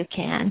much as you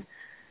can.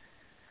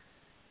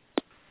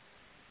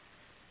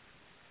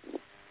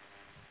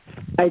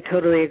 I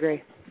totally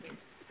agree.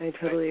 I think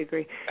we're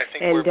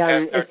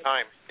past our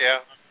time. Yeah.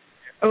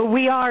 Oh,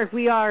 we are.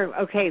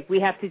 Okay, we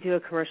have to do a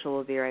commercial.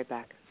 We'll be right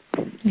back.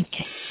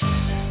 Okay.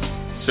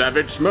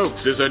 Savage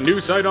Smokes is a new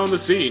site on the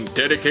scene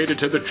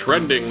dedicated to the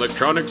trending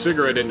electronic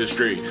cigarette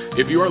industry.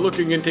 If you are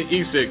looking into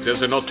e-cigs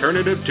as an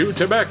alternative to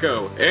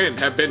tobacco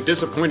and have been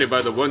disappointed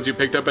by the ones you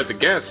picked up at the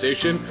gas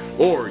station,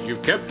 or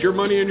you've kept your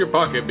money in your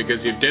pocket because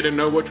you didn't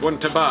know which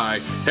one to buy,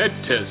 head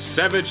to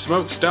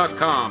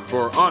savagesmokes.com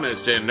for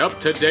honest and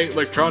up-to-date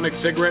electronic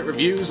cigarette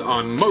reviews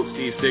on most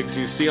e-cigs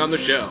you see on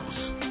the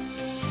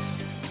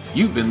shelves.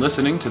 You've been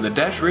listening to the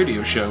Dash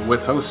Radio Show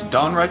with hosts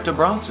Don Wright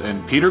DeBronce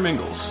and Peter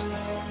Mingles.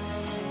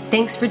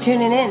 Thanks for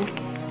tuning in.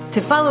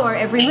 To follow our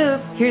every move,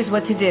 here's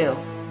what to do.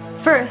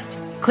 First,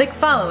 click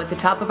follow at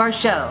the top of our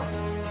show.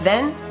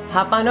 Then,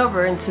 hop on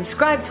over and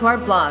subscribe to our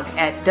blog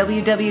at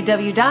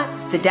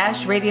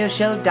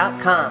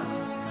www.the-radioshow.com.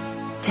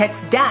 Text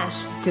DASH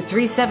to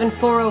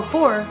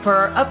 37404 for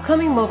our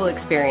upcoming mobile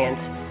experience.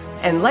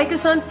 And like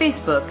us on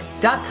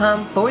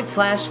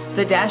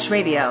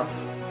Facebook.com/the-radio.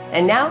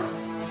 And now,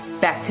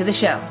 back to the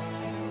show.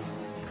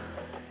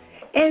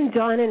 And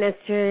Dawn and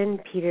Esther and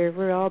Peter,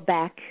 we're all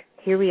back.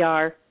 Here we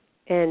are.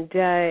 And,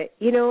 I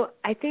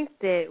think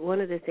that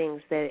one of the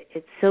things that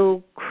it's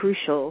so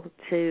crucial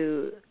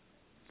to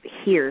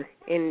hear,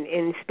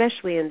 and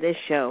especially in this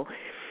show,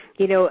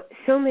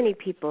 so many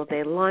people,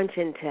 they launch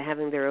into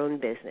having their own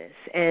business,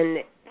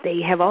 and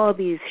they have all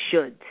these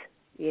shoulds,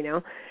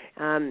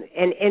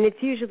 and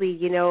it's usually,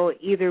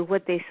 either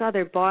what they saw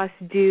their boss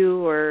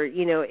do, or,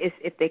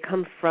 if they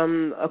come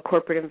from a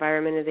corporate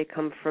environment or they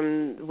come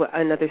from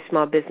another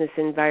small business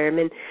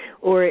environment,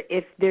 or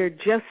if they're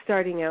just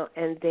starting out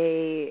and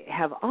they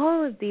have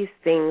all of these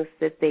things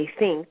that they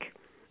think,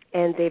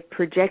 and they've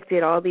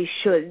projected all these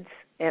shoulds,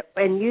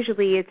 and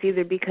usually it's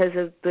either because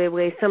of the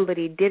way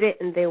somebody did it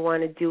and they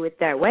want to do it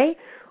that way,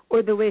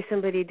 or the way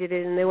somebody did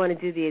it and they want to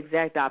do the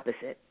exact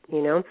opposite,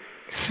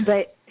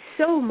 But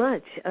so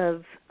much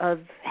of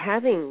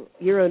having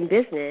your own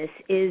business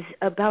is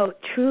about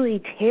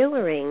truly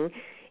tailoring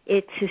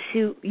it to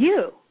suit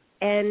you.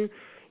 And,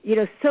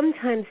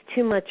 sometimes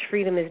too much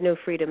freedom is no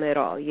freedom at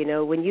all.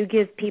 When you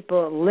give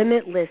people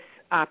limitless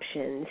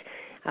options,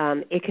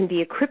 it can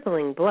be a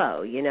crippling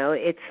blow.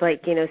 It's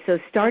like, so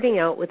starting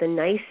out with a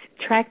nice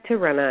track to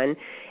run on,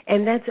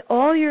 and that's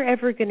all you're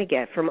ever going to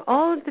get from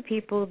all of the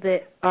people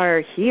that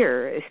are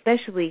here,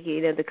 especially,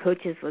 the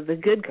coaches, the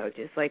good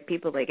coaches, like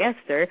people like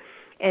Esther,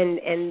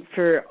 and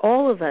for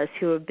all of us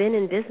who have been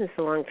in business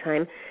a long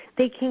time,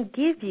 they can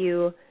give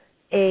you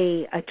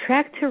a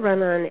track to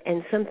run on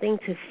and something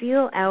to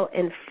feel out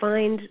and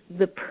find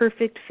the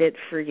perfect fit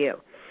for you.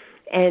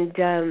 And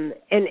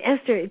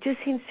Esther, it just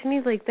seems to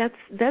me like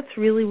that's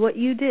really what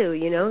you do.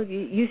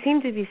 You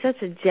seem to be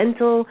such a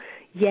gentle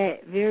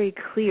yet very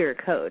clear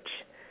coach.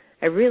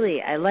 I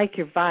like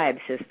your vibe,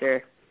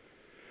 sister.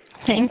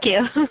 Thank you.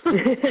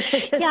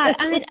 Yeah,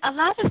 a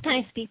lot of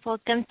times people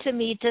come to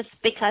me just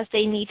because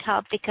they need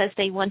help, because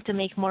they want to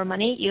make more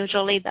money.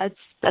 Usually that's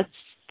the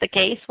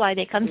case why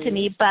they come to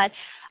me. But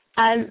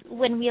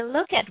when we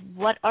look at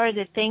what are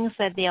the things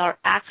that they are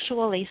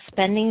actually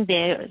spending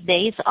their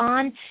days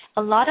on,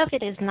 a lot of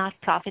it is not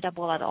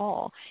profitable at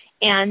all.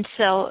 And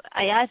so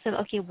I asked them,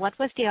 okay, what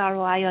was the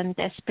ROI on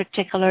this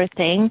particular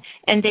thing?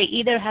 And they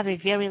either have a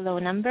very low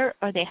number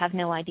or they have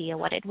no idea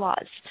what it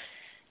was.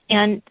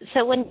 And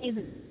so when you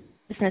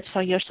business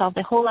for yourself,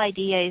 the whole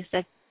idea is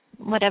that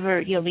whatever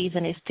your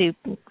reason is to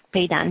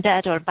pay down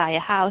debt or buy a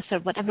house or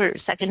whatever,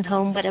 second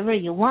home, whatever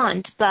you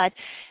want, but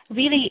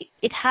really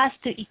it has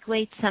to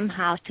equate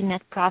somehow to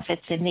net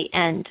profits in the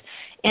end.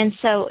 And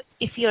so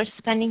if you're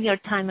spending your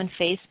time on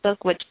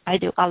Facebook, which I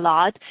do a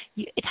lot,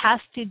 it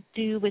has to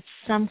do with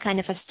some kind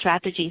of a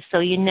strategy so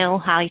you know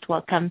how it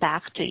will come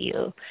back to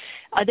you.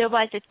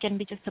 Otherwise, it can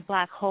be just a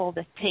black hole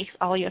that takes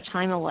all your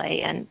time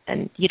away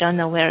and you don't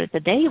know where the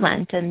day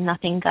went and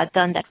nothing got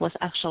done that was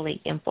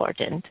actually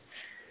important.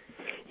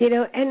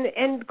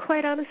 And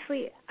quite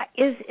honestly,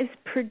 as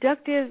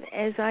productive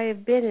as I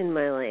have been in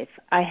my life,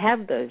 I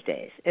have those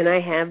days. And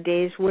I have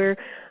days where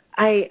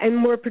I'm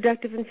more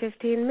productive in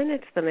 15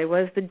 minutes than I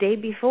was the day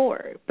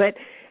before. But,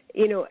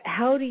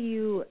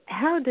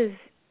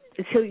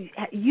 so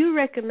you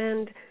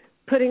recommend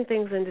putting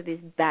things into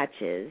these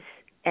batches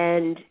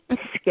and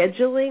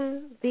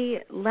scheduling the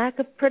lack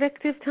of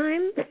productive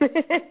time?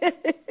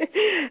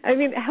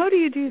 How do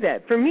you do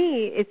that? For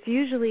me, it's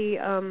usually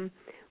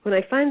when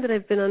I find that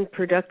I've been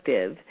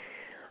unproductive,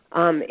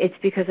 it's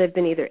because I've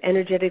been either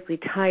energetically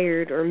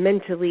tired or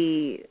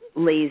mentally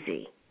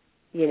lazy,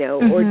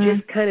 or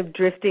just kind of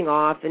drifting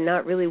off and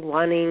not really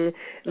wanting,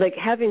 like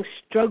having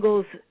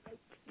struggles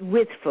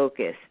with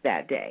focus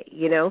that day,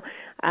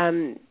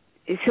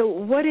 So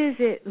what is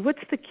it? What's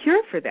the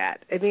cure for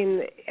that? I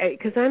mean,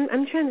 because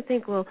I'm trying to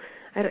think. Well,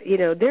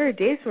 there are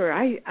days where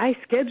I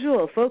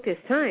schedule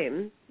focused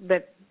time,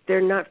 but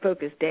they're not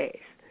focused days.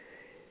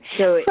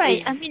 So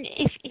right. I mean,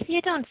 if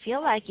you don't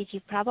feel like it,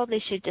 you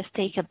probably should just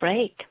take a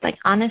break. Like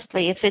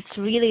honestly, if it's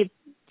really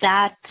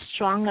that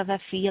strong of a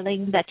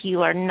feeling that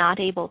you are not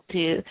able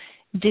to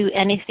do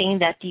anything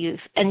that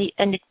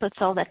and it puts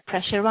all that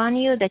pressure on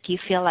you that you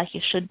feel like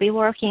you should be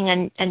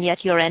working and yet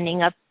you're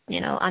ending up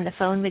on the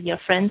phone with your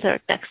friends or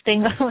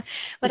texting or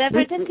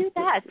whatever, then do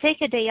that. Take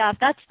a day off.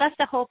 That's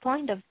the whole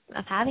point of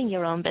having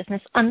your own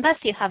business, unless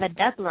you have a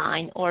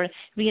deadline or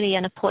really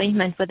an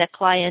appointment with a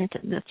client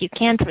that you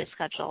can't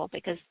reschedule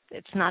because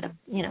it's not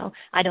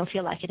I don't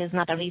feel like it is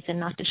not a reason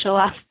not to show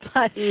up.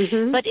 But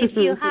but if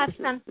you have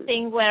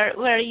something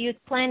where you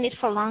plan it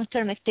for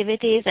long-term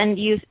activities and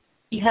you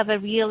have a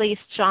really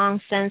strong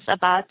sense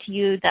about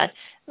you that,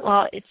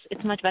 well,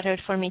 it's much better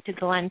for me to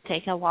go and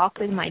take a walk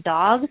with my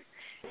dog,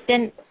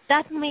 then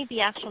that may be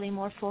actually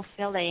more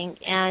fulfilling.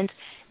 And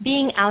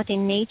being out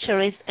in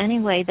nature is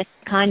anyway the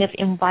kind of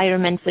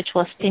environment which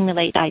will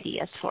stimulate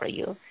ideas for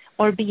you,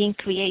 or being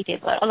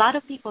creative. A lot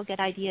of people get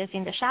ideas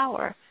in the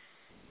shower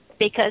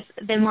because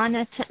the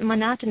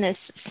monotonous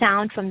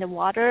sound from the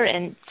water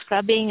and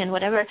scrubbing and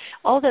whatever,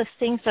 all those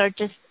things are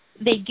just,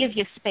 they give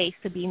you space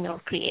to be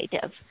more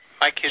creative.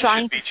 My kids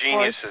should be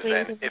geniuses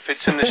then. If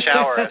it's in the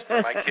shower,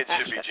 Esther, my kids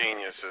should be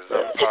geniuses.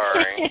 I'm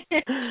sorry.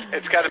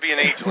 It's got to be an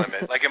age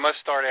limit. Like, it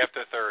must start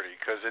after 30,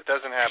 because it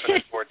doesn't happen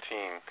at 14.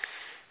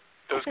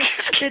 Those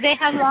kids. Do they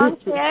have long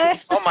hair?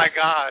 Oh, my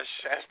gosh,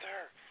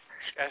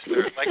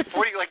 Esther, like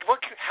 40, like,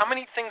 how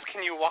many things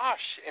can you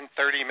wash in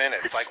 30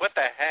 minutes? Like, what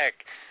the heck?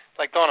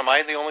 Like, Dawn, am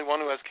I the only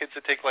one who has kids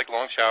that take, like,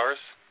 long showers?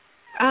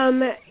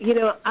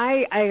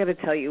 I got to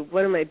tell you,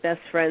 one of my best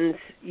friends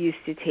used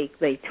to take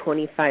like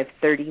 25,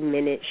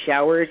 30-minute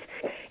showers.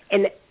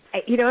 And,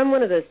 I'm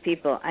one of those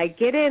people. I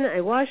get in,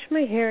 I wash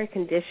my hair, I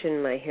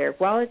condition my hair.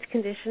 While it's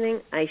conditioning,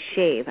 I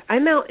shave.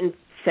 I'm out in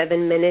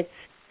 7 minutes,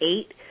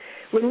 8.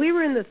 When we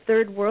were in the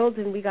third world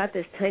and we got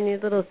this tiny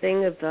little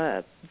thing of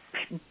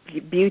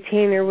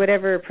butane or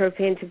whatever,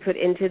 propane to put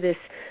into this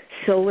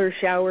solar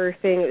shower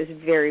thing, it was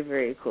very,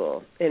 very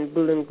cool. In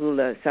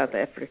Bulungula, South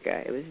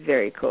Africa. It was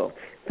very cool.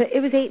 But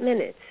it was 8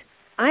 minutes.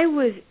 I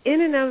was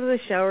in and out of the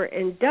shower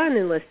and done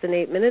in less than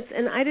 8 minutes,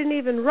 and I didn't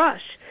even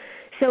rush.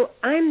 So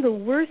I'm the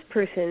worst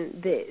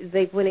person that,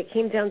 like, when it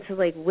came down to,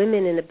 like,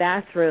 women in the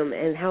bathroom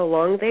and how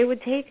long they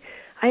would take,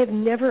 I have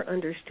never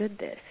understood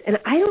this. And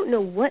I don't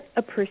know what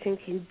a person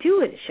can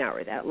do in a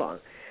shower that long,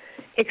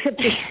 except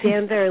just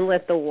stand there and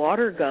let the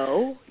water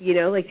go.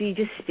 Like, do you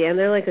just stand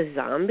there like a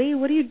zombie?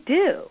 What do you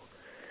do?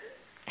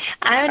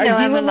 I don't know.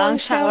 I'm a long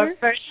shower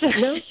person.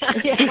 No?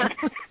 Yeah.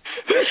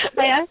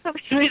 I also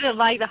really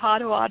like the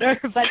hot water,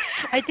 but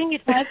I think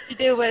it has to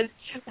do with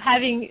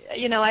having,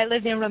 I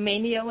lived in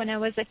Romania when I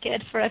was a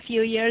kid for a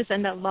few years,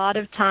 and a lot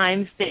of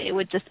times they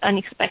would just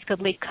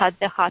unexpectedly cut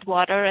the hot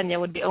water and it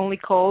would be only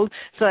cold.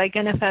 So I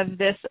kind of have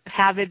this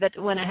habit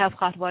that when I have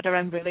hot water,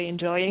 I'm really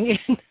enjoying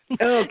it.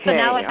 Okay, so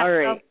now I have all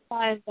right.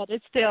 time, but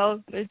it's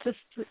just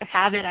a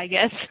habit, I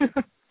guess.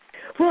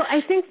 Well, I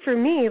think for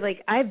me,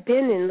 like, I've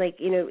been in, like,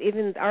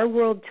 even our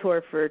world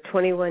tour for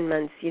 21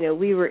 months,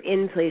 we were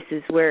in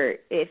places where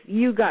if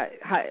you got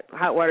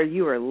hot water,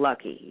 you were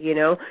lucky,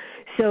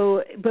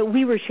 So, but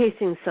we were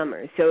chasing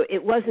summer, so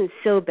it wasn't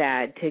so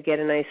bad to get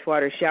a nice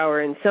water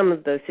shower in some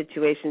of those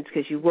situations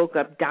because you woke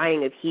up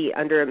dying of heat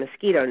under a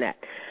mosquito net.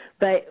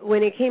 But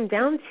when it came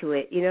down to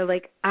it,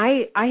 like,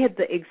 I had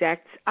the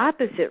exact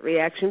opposite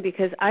reaction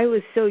because I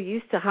was so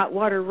used to hot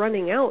water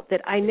running out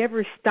that I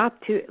never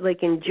stopped to,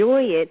 like,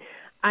 enjoy it.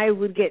 I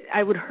would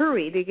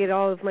hurry to get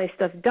all of my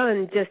stuff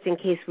done just in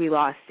case we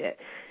lost it.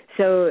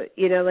 So,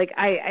 like,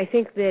 I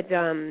think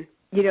that,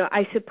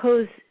 I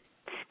suppose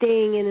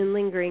staying in and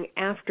lingering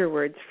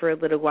afterwards for a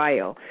little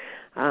while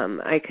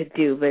I could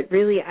do. But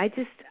really, I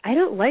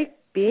don't like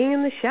being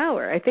in the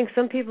shower. I think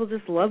some people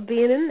just love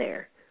being in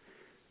there.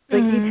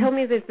 Like, you tell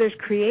me that there's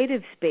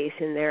creative space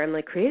in there. I'm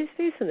like, creative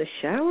space in the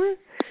shower?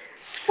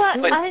 Well,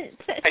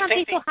 some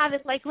people have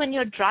it like when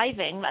you're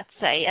driving, let's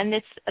say, and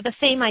it's the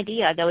same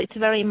idea, though. It's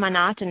very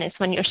monotonous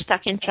when you're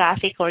stuck in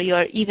traffic or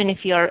even if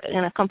you're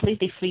in a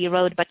completely free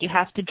road, but you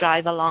have to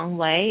drive a long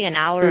way, an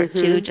hour or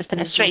two, just in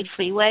a straight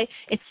freeway.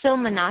 It's so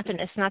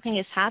monotonous. Nothing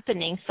is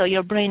happening, so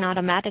your brain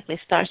automatically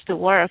starts to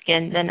work,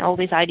 and then all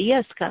these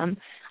ideas come.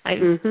 I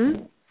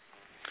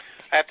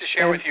have to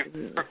share with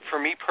you, for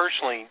me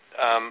personally,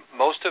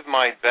 most of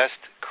my best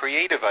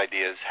creative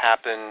ideas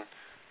happen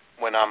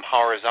when I'm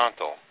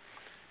horizontal,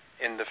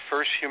 in the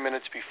first few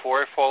minutes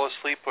before I fall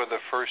asleep or the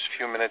first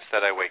few minutes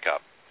that I wake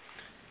up.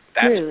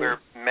 That's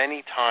where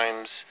many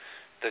times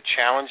the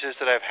challenges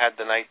that I've had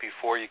the night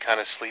before, you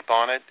kind of sleep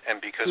on it, and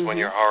because when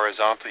you're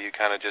horizontal, you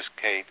kind of just,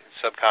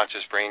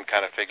 subconscious brain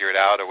kind of figure it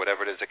out, or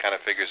whatever it is that kind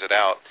of figures it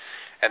out,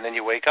 and then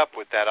you wake up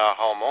with that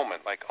aha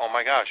moment, like, oh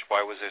my gosh,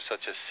 why was there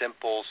such a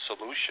simple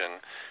solution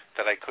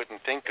that I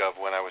couldn't think of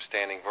when I was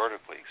standing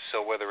vertically? So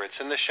whether it's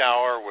in the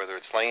shower, whether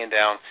it's laying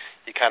down,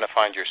 you kind of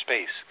find your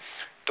space.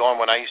 Dawn,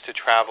 when I used to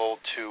travel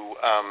to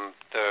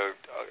the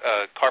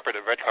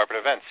red carpet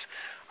events,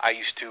 I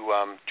used to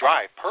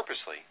drive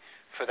purposely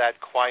for that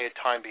quiet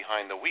time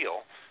behind the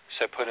wheel.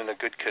 So I put in a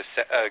good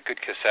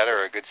cassette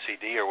or a good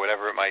CD or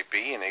whatever it might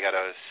be, and they got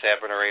a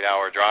 7 or 8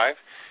 hour drive.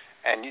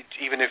 And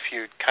even if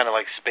you kind of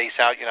like space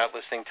out, you're not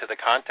listening to the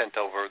content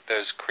over,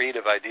 there's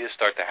creative ideas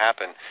start to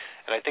happen.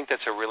 And I think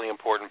that's a really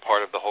important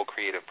part of the whole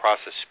creative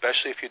process,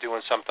 especially if you're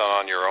doing something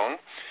on your own,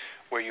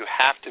 where you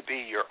have to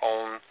be your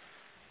own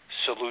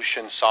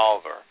solution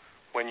solver.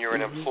 When you're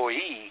an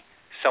employee,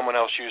 someone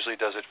else usually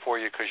does it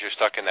for you because you're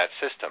stuck in that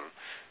system.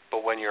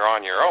 But when you're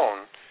on your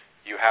own,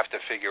 you have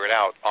to figure it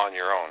out on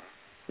your own.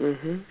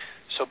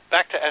 So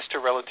back to Esther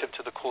relative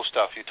to the cool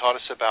stuff. You taught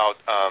us about,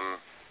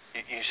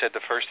 you said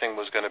the first thing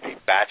was going to be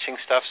batching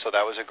stuff, so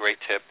that was a great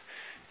tip.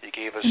 You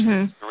gave us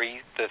the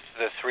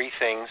three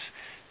things.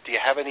 Do you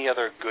have any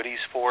other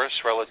goodies for us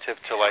relative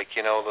to, like,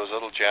 those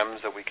little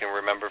gems that we can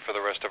remember for the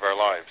rest of our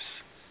lives?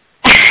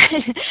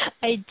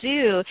 I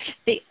do.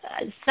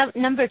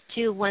 Number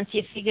 2, once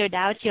you figured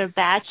out your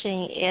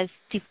batching, is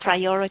to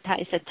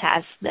prioritize the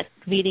tasks that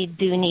really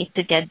do need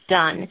to get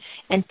done,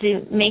 and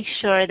to make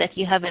sure that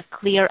you have a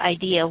clear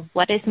idea of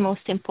what is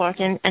most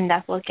important, and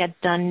that will get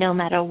done no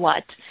matter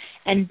what.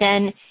 And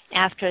then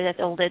after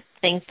that, all the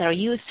things that are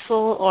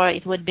useful or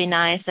it would be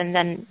nice, and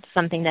then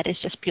something that is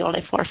just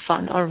purely for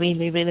fun or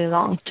really, really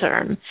long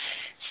term.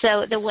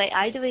 So the way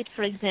I do it,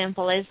 for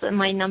example, is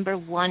my number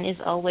 1 is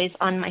always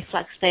on my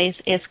flex days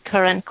is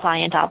current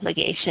client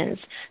obligations.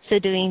 So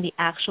doing the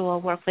actual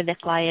work with the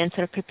clients,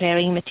 or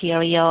preparing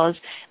materials,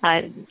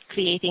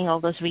 creating all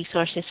those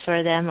resources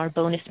for them, or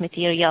bonus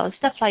materials,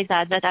 stuff like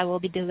that I will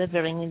be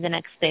delivering in the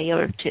next day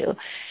or 2.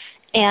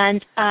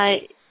 And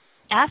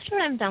after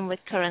I'm done with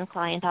current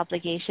client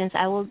obligations,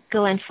 I will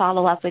go and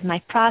follow up with my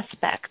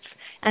prospects.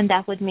 And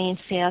that would mean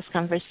sales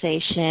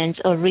conversations,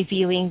 or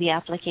reviewing the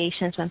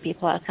applications when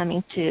people are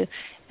coming to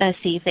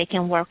see if they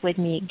can work with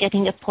me,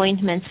 getting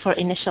appointments for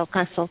initial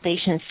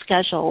consultations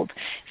scheduled,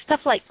 stuff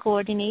like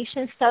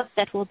coordination stuff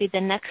that will be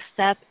the next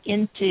step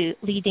into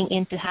leading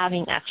into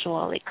having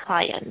actually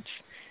clients.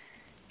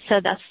 So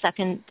that's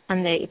second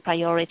on the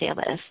priority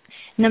list.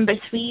 Number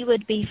 3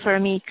 would be for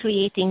me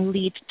creating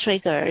lead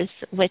triggers,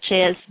 which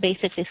is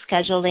basically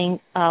scheduling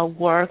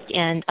work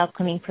and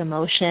upcoming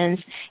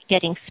promotions,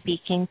 getting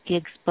speaking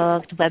gigs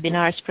booked,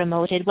 webinars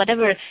promoted,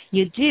 whatever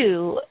you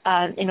do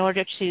in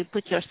order to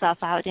put yourself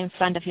out in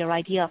front of your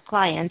ideal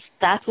clients.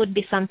 That would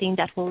be something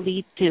that will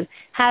lead to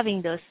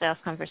having those sales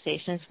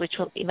conversations, which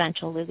will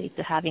eventually lead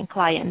to having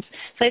clients.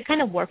 So I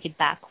kind of work it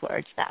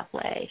backwards that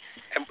way.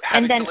 And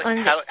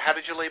how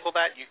did you label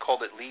that? You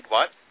called it lead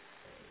what?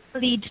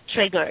 Lead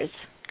triggers.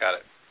 Got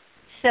it.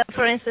 So,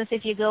 for instance,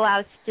 if you go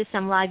out to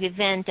some live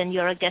event and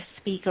you're a guest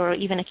speaker or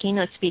even a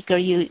keynote speaker,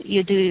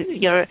 you do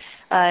your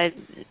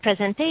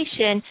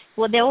presentation,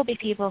 well, there will be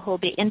people who will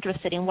be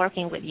interested in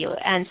working with you.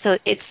 And so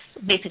it's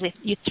basically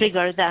you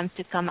trigger them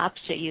to come up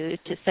to you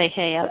to say,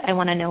 hey, I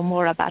want to know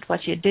more about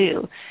what you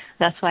do.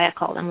 That's why I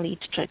call them lead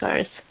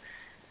triggers.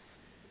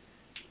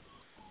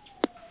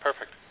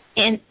 Perfect.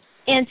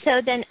 And so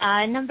then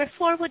number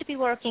 4 would be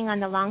working on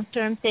the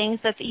long-term things.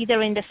 That's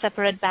either in the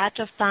separate batch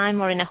of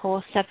time or in a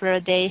whole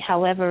separate day,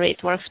 however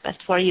it works best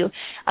for you.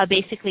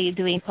 Basically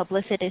doing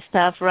publicity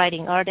stuff,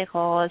 writing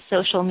articles,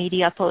 social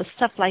media posts,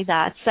 stuff like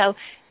that. So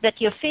that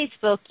your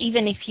Facebook,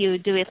 even if you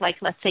do it like,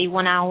 let's say,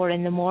 1 hour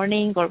in the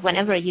morning or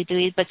whenever you do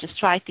it, but just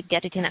try to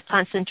get it in a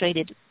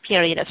concentrated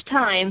period of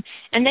time.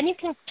 And then you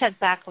can check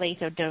back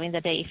later during the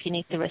day if you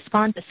need to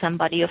respond to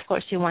somebody. Of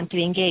course, you want to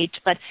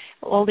engage, but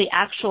all the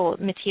actual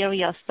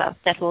material stuff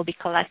that will be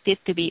collected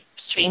to be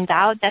streamed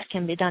out, that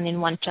can be done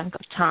in one chunk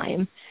of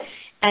time.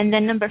 And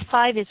then number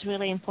 5 is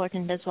really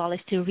important as well,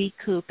 is to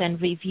recoup and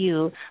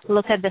review.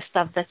 Look at the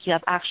stuff that you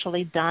have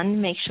actually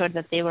done, make sure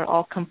that they were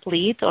all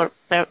complete or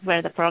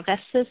where the progress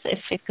is, if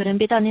it couldn't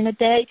be done in a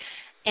day,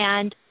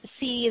 and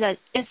see that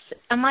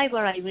am I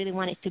where I really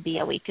want it to be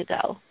a week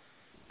ago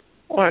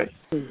or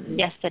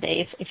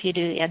yesterday if you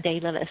do a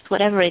daily list,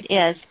 whatever it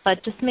is,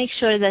 but just make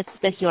sure that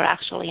you're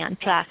actually on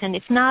track. And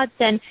if not,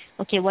 then,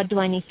 okay, what do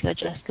I need to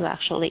adjust to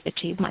actually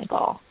achieve my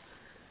goal?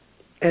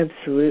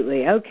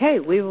 Absolutely. Okay,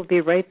 we will be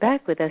right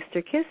back with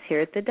Esther Kiss here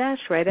at The Dash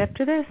right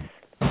after this.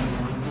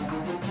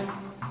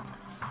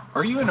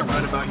 Are you in a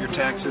rut about your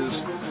taxes?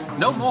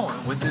 No more.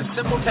 With this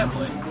simple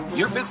template,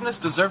 your business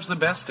deserves the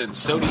best, and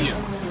so do you.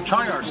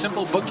 Try our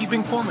simple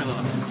bookkeeping formula.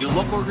 You'll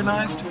look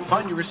organized,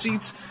 find your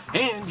receipts,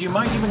 and you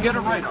might even get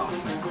a write-off.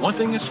 One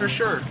thing is for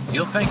sure,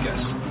 you'll thank us.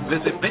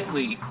 Visit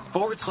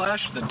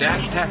bit.ly/the-taxes.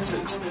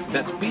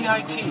 That's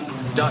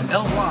bit.ly/DASH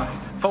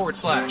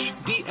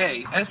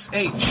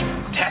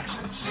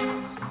taxes.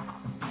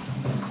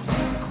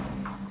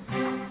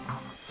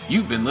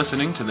 You've been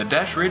listening to the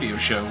Dash Radio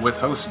Show with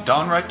hosts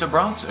Don Wright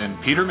DeBronce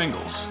and Peter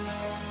Mingles.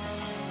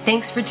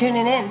 Thanks for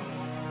tuning in.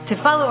 To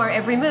follow our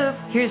every move,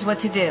 here's what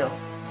to do.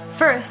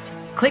 First,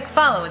 click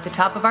follow at the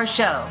top of our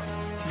show.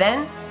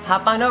 Then,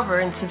 hop on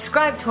over and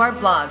subscribe to our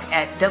blog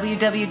at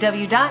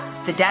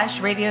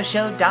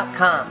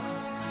www.the-radioshow.com.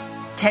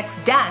 Text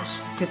DASH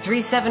to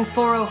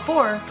 37404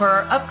 for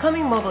our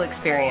upcoming mobile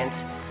experience.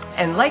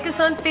 And like us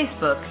on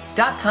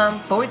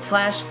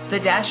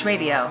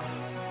Facebook.com/the-radio.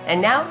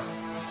 And now,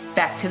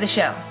 back to the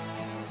show.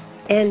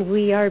 And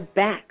we are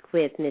back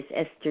with Miss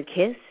Esther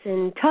Kiss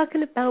and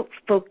talking about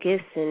focus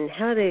and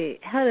how to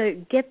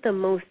get the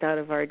most out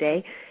of our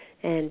day.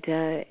 And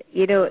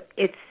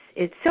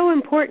it's so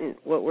important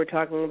what we're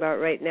talking about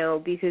right now,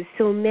 because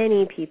so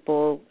many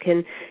people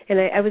can, and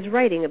I was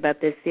writing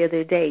about this the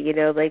other day,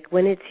 like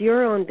when it's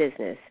your own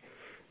business,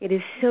 it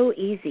is so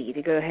easy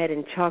to go ahead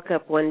and chalk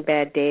up one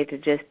bad day to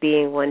just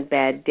being one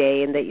bad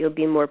day and that you'll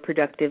be more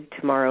productive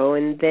tomorrow,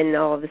 and then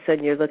all of a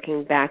sudden you're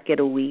looking back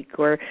at a week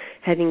or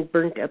having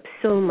burnt up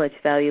so much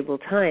valuable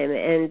time,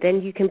 and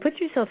then you can put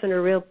yourself in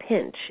a real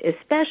pinch,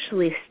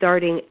 especially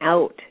starting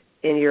out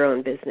in your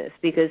own business,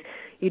 because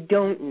you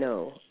don't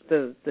know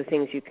the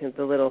things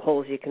the little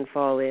holes you can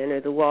fall in, or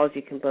the walls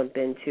you can bump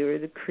into, or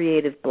the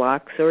creative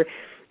blocks, or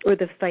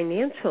the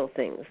financial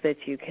things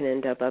that you can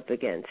end up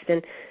against.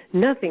 And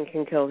nothing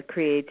can kill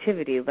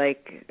creativity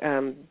like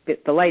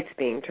the lights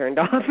being turned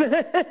off.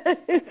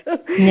 So,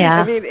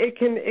 yeah. I mean, it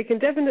can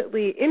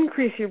definitely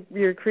increase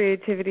your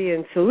creativity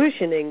and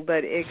solutioning,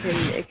 but it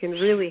can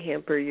really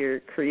hamper your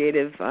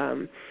creative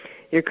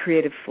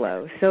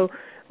flow. So,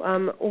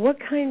 what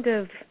kind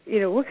of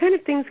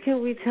things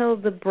can we tell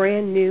the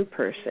brand new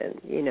person,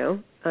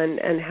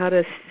 on how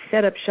to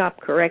set up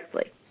shop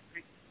correctly?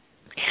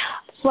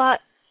 Well,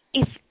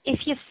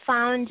 if you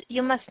found,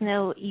 you must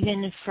know,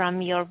 even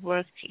from your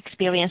work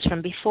experience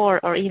from before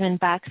or even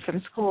back from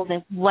school,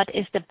 that what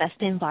is the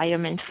best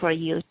environment for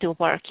you to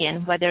work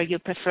in, whether you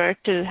prefer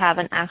to have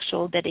an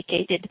actual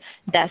dedicated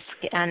desk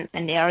and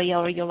an area,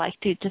 or you like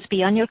to just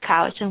be on your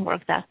couch and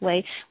work that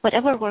way,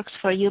 whatever works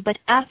for you. But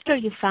after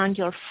you found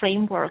your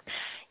framework,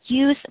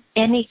 use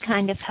any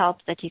kind of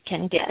help that you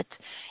can get.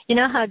 You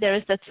know how there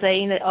is that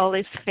saying that all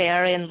is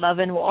fair in love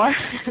and war?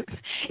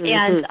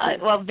 And,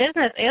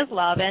 business is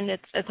love, and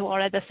it's war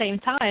at the same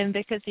time,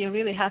 because you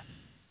really have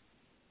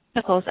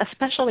obstacles,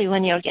 especially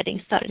when you're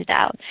getting started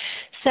out.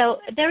 So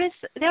there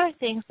are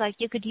things like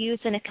you could use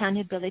an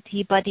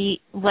accountability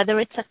buddy, whether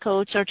it's a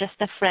coach or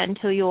just a friend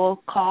who you will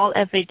call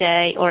every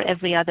day or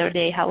every other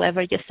day,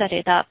 however you set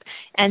it up,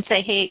 and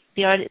say, hey,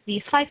 there are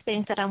these 5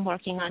 things that I'm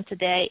working on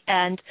today,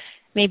 and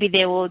maybe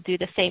they will do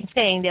the same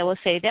thing. They will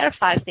say there are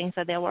 5 things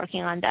that they're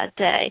working on that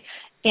day.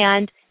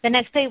 And the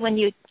next day when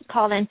you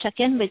call and check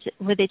in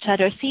with each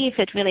other, see if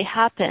it really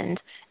happened.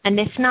 And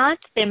if not,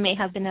 there may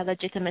have been a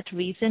legitimate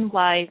reason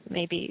why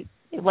maybe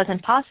it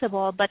wasn't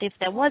possible. But if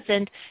there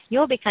wasn't,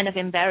 you'll be kind of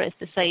embarrassed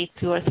to say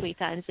 2 or 3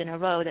 times in a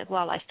row that,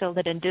 well, I still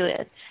didn't do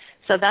it.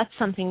 So that's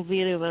something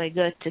really, really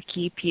good to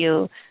keep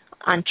you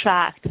on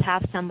track, to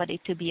have somebody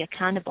to be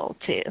accountable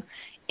to.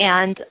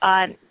 And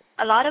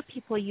a lot of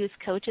people use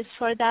coaches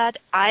for that.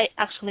 I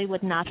actually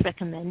would not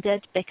recommend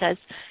it, because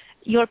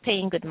you're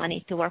paying good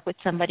money to work with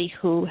somebody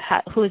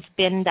who's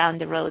been down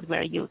the road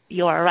where you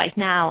are right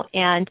now,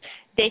 and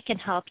they can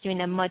help you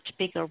in a much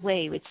bigger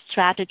way with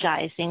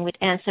strategizing, with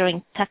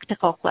answering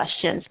technical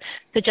questions.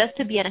 So just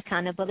to be an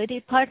accountability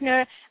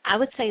partner, I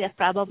would say that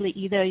probably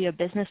either your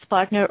business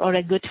partner or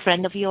a good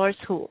friend of yours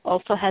who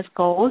also has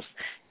goals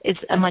is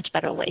a much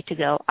better way to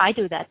go. I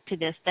do that to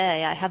this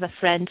day. I have a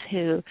friend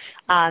who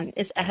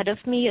is ahead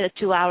of me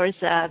 2 hours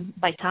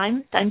by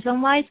time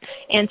zone-wise,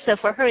 and so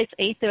for her it's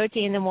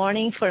 8:30 in the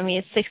morning. For me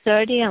it's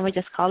 6:30, and we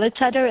just call each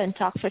other and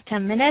talk for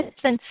 10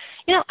 minutes. And,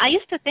 I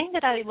used to think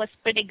that I was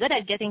pretty good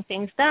at getting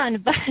things done,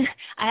 but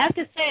I have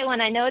to say,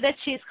 when I know that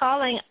she's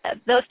calling,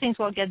 those things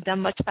will get done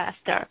much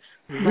faster.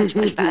 Much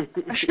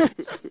faster.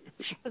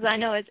 Because I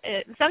know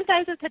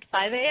sometimes it's at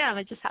 5 a.m.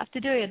 I just have to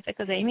do it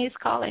because Amy is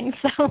calling,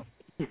 so...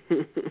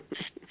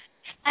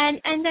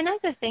 And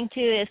another thing,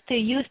 too, is to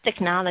use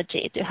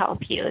technology to help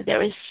you.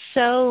 There is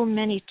so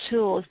many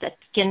tools that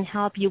can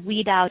help you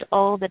weed out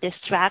all the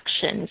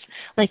distractions,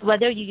 like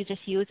whether you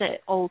just use an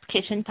old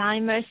kitchen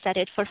timer, set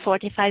it for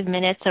 45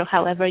 minutes or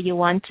however you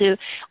want to,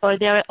 or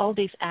there are all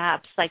these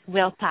apps like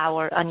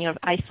Willpower on your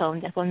iPhone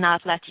that will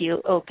not let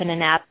you open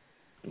an app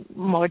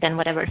more than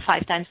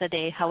 5 times a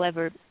day,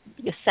 however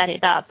you set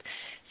it up.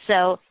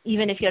 So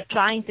even if you're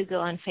trying to go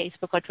on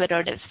Facebook or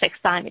Twitter the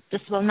 6th time, it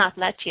just will not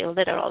let you,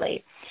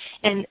 literally.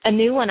 And a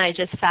new one I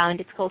just found,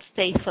 it's called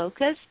Stay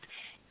Focused,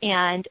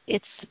 and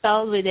it's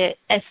spelled with a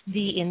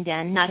SD in the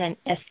end, not an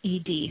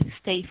SED,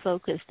 Stay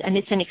Focused. And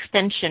it's an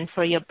extension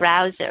for your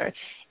browser.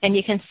 And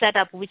you can set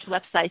up which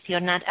websites you're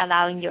not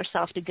allowing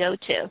yourself to go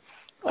to.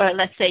 Or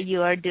let's say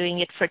you are doing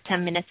it for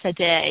 10 minutes a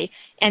day.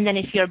 And then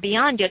if you're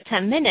beyond your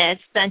 10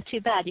 minutes, then too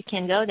bad, you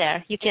can't go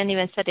there. You can't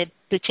even set it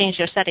to change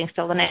your settings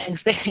till the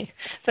next day.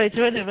 So it's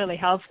really, really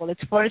helpful.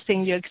 It's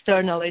forcing you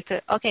externally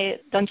to, okay,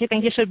 don't you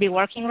think you should be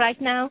working right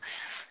now?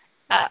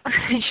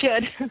 You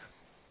should.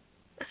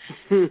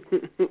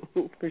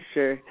 For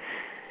sure.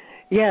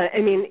 Yeah,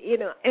 I mean,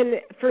 and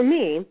for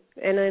me,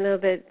 and I know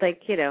that, like,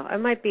 I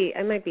might be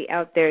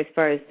out there as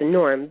far as the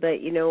norm, but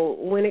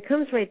when it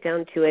comes right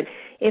down to it,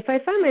 if I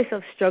find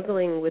myself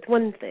struggling with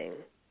one thing,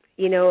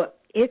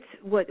 it's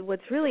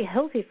what's really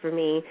healthy for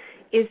me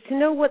is to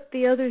know what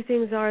the other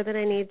things are that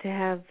I need to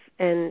have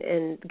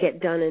and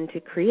get done and to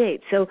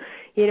create. So,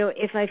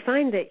 if I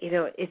find that,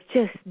 it's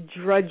just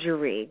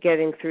drudgery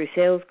getting through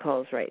sales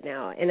calls right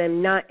now and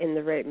I'm not in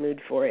the right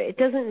mood for it. It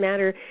doesn't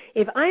matter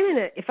if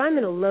I'm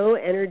in a low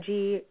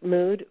energy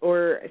mood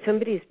or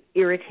somebody's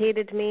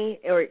irritated me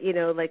or,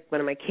 like one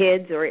of my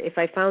kids, or if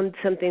I found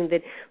something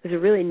that was a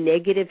really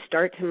negative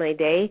start to my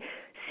day,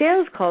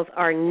 sales calls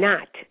are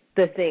not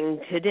the thing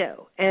to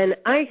do. And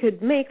I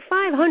could make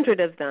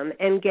 500 of them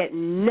and get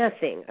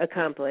nothing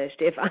accomplished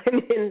if I'm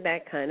in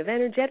that kind of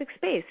energetic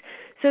space.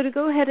 So to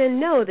go ahead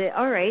and know that,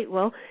 all right,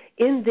 well,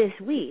 in this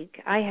week,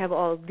 I have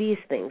all these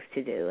things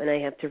to do, and I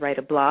have to write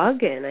a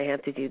blog, and I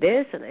have to do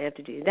this, and I have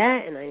to do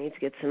that, and I need to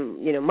get some,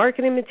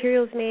 marketing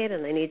materials made,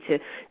 and I need to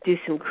do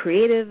some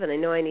creative, and I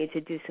know I need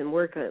to do some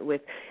work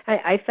with.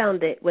 I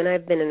found that when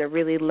I've been in a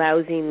really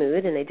lousy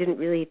mood and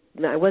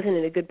I wasn't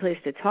in a good place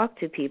to talk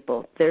to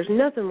people, there's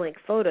nothing like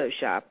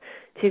Photoshop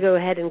to go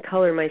ahead and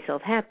color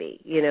myself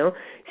happy,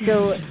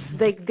 So,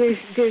 like,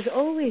 there's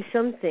always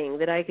something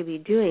that I could be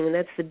doing, and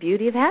that's the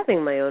beauty of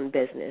having my own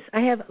business.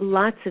 I have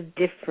lots of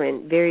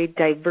different, very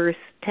diverse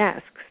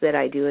tasks that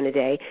I do in a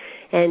day.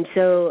 And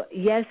so,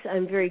 yes,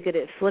 I'm very good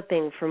at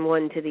flipping from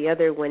one to the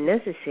other when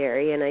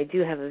necessary, and I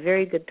do have a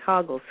very good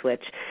toggle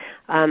switch.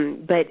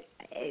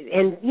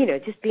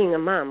 Just being a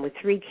mom with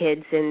 3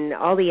 kids and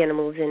all the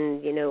animals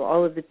and,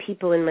 all of the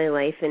people in my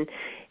life, and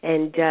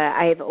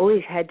I have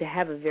always had to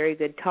have a very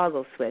good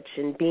toggle switch.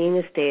 And being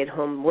a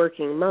stay-at-home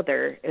working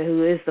mother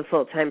who is the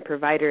full-time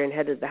provider and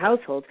head of the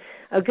household,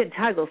 a good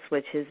toggle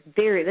switch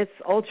that's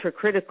ultra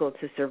critical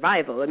to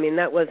survival. I mean,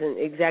 that wasn't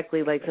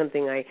exactly like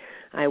something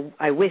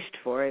I wished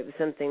for. It was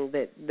something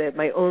that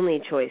my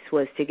only choice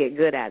was to get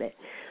good at it.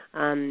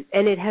 And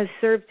it has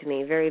served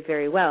me very,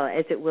 very well,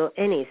 as it will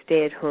any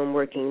stay-at-home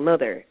working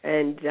mother.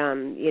 And,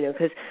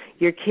 because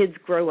your kids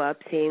grow up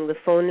seeing the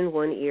phone in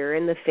one ear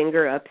and the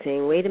finger up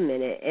saying, wait a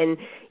minute, and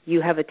you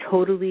have a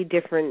totally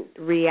different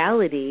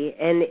reality,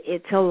 and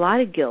it's a lot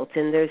of guilt,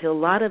 and there's a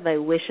lot of I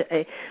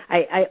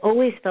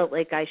always felt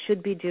like I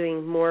should be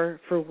doing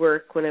more for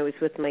work when I was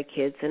with my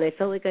kids, and I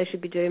felt like I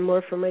should be doing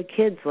more for my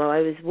kids while I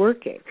was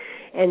working.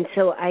 And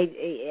so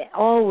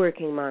all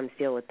working moms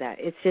deal with that.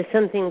 It's just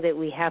something that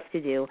we have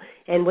to do.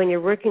 And when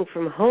you're working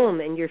from home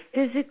and you're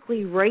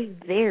physically right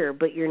there,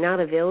 but you're not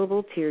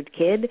available to your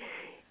kid,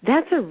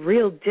 that's a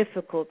real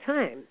difficult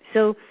time.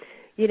 So,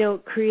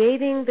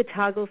 creating the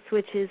toggle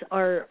switches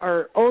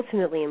are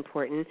ultimately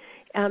important.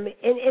 And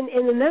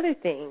another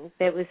thing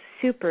that was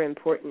super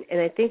important, and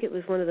I think it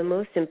was one of the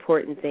most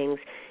important things,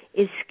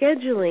 is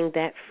scheduling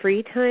that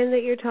free time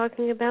that you're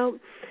talking about.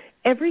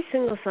 Every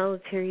single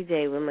solitary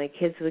day when my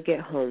kids would get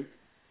home,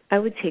 I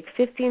would take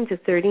 15 to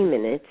 30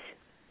 minutes,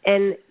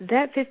 and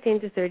that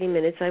 15 to 30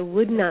 minutes I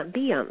would not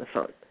be on the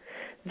phone.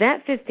 That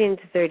 15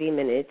 to 30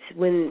 minutes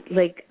when,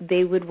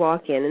 they would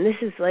walk in, and this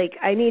is,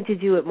 I need to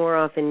do it more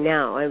often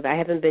now. I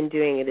haven't been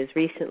doing it as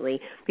recently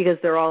because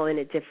they're all in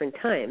at different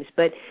times.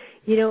 But,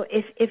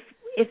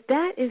 if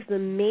that is the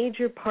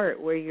major part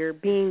where you're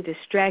being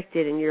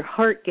distracted and your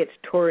heart gets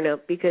torn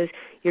up because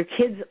your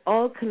kids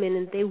all come in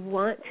and they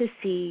want to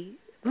see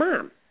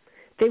Mom.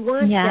 They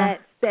want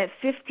that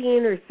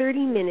 15 or 30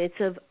 minutes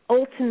of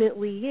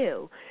ultimately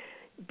you.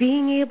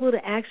 Being able to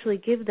actually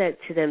give that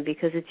to them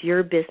because it's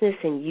your business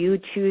and you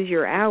choose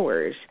your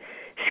hours.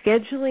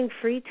 Scheduling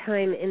free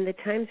time in the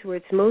times where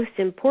it's most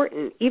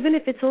important, even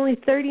if it's only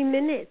 30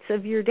 minutes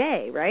of your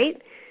day, right?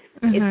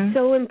 Mm-hmm. It's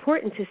so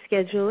important to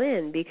schedule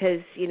in because,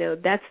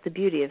 that's the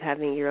beauty of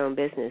having your own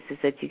business is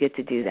that you get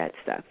to do that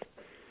stuff.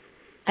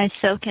 I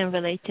so can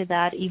relate to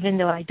that, even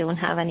though I don't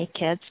have any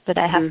kids, but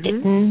I have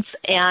kittens,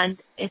 and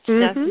it's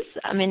just,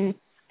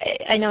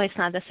 I know it's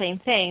not the same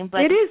thing,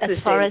 but it is as the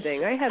far same as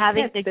thing. I have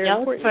having pets, the they're guilt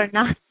important. for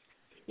not,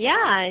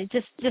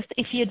 just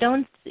if you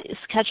don't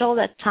schedule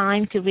that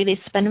time to really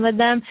spend with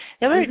them,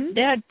 there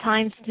are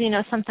times,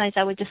 sometimes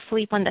I would just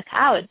sleep on the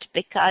couch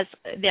because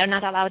they're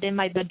not allowed in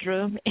my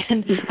bedroom,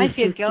 and I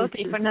feel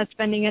guilty for not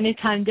spending any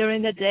time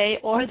during the day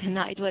or the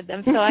night with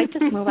them, so I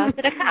just move out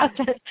to the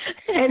couch.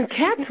 And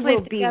cats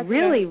will be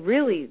really,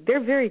 really,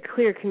 they're very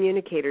clear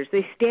communicators.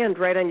 They stand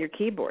right on your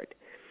keyboard.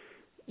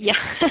 Yeah.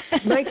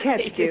 My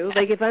cats do.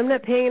 If I'm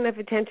not paying enough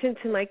attention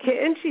to my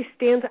kid, and she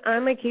stands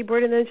on my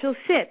keyboard and then she'll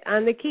sit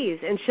on the keys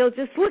and she'll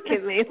just look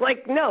at me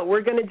like, no,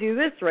 we're going to do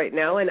this right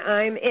now and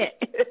I'm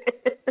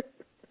it.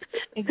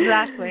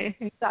 Exactly.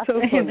 So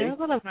funny. They're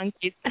little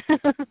monkeys.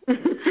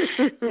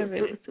 They're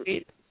really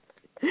sweet.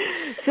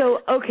 So,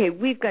 okay,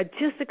 we've got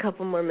just a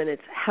couple more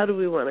minutes. How do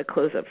we want to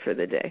close up for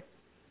the day?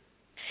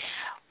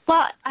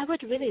 Well, I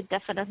would really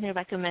definitely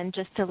recommend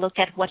just to look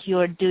at what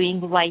you're doing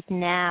right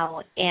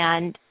now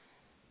and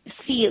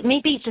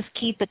maybe just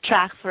keep a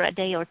track for a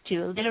day or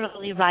two,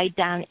 literally write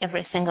down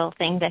every single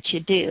thing that you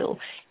do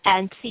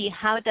and see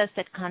how does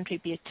that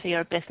contribute to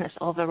your business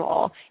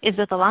overall. Is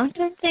it a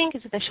long-term thing?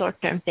 Is it a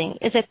short-term thing?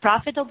 Is it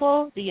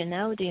profitable? Do you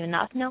know? Do you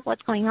not know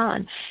what's going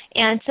on?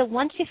 And so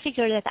once you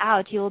figure that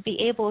out, you will be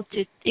able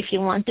to, if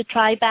you want to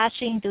try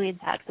batching, do it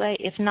that way.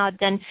 If not,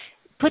 then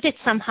put it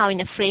somehow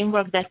in a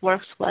framework that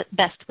works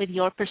best with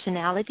your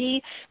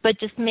personality, but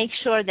just make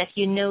sure that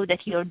you know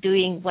that you're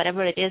doing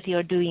whatever it is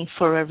you're doing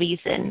for a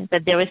reason,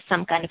 that there is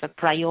some kind of a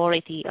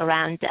priority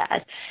around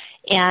that.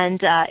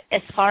 And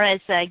as far as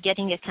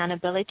getting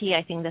accountability,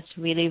 I think that's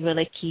really,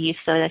 really key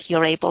so that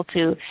you're able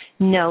to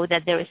know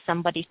that there is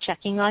somebody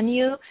checking on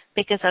you,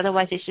 because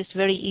otherwise it's just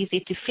very easy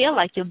to feel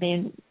like you've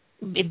been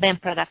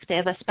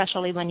productive,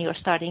 especially when you're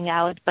starting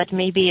out, but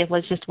maybe it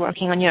was just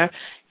working on your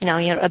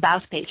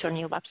about page on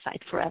your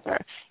website forever.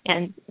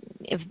 And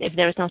if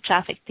there is no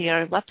traffic to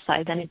your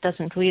website, then it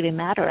doesn't really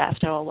matter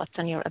after all what's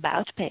on your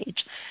about page.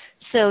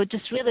 So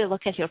just really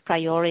look at your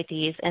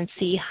priorities and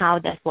see how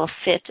that will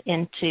fit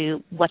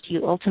into what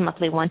you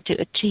ultimately want to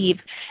achieve.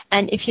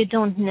 And if you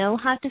don't know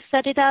how to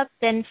set it up,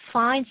 then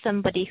find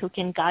somebody who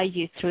can guide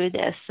you through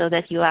this so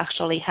that you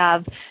actually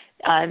have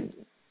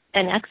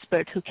an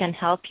expert who can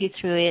help you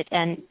through it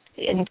and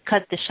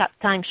cut the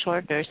time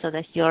shorter so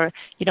that you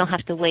don't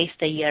have to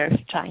waste a year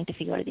trying to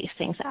figure these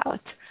things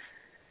out.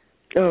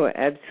 Oh,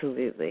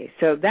 absolutely.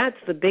 So that's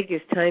the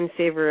biggest time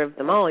saver of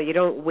them all. You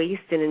don't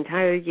waste an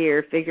entire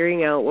year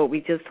figuring out what we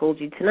just told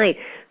you tonight.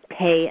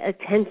 Pay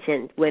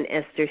attention when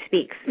Esther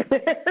speaks. That's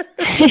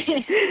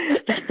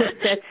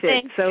it.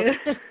 Thank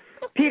you.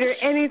 Peter,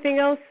 anything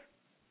else?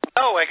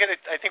 Oh, I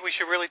think we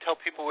should really tell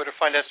people where to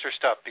find Esther's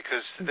stuff,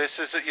 because this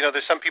is,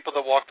 there's some people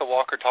that walk the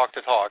walk or talk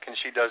the talk, and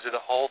she does it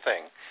the whole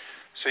thing.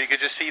 So you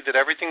could just see that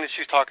everything that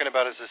she's talking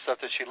about is the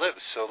stuff that she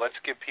lives. So let's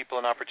give people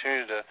an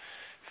opportunity to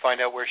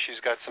find out where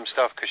she's got some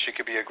stuff, because she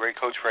could be a great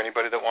coach for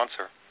anybody that wants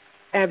her.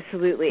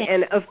 Absolutely.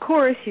 And, of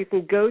course, you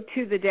can go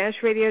to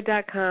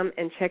the-radio.com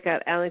and check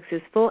out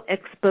Alex's full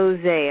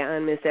expose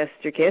on Miss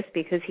Esther Kiss,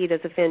 because he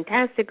does a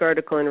fantastic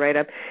article and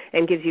write-up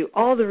and gives you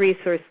all the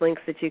resource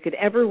links that you could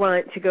ever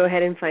want to go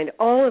ahead and find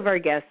all of our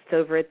guests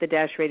over at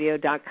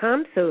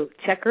the-radio.com. So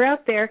check her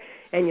out there,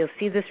 and you'll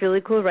see this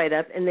really cool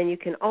write-up. And then you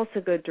can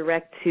also go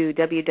direct to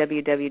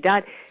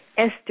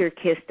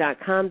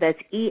www.estherkiss.com. That's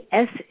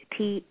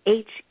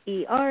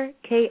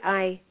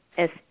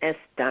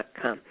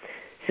ESTHERKISS.com.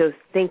 So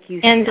thank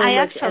you so much, And I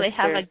actually Esther.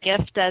 have a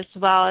gift as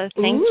well.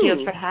 Thank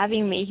you for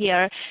having me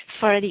here.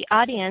 For the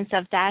audience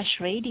of Dash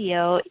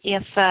Radio,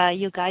 if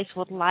you guys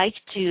would like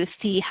to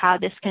see how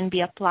this can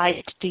be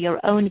applied to your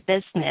own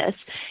business,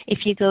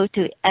 if you go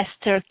to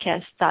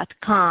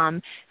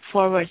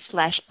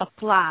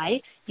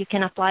estherkiss.com/apply, you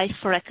can apply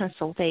for a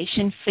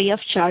consultation free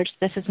of charge.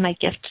 This is my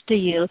gift to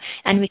you,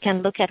 and we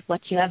can look at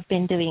what you have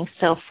been doing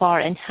so far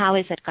and how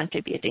is it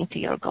contributing to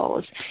your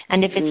goals.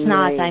 And if it's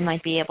not, I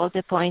might be able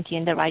to point you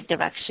in the right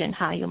direction,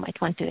 how you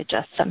might want to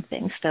adjust some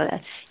things so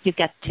that you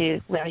get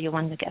to where you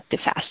want to get to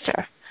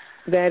faster.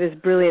 That is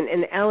brilliant,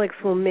 and Alex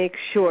will make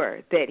sure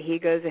that he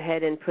goes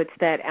ahead and puts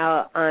that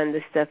out on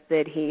the stuff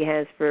that he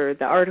has for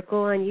the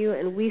article on you,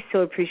 and we so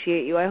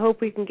appreciate you. I hope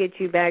we can get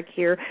you back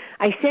here.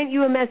 I sent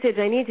you a message.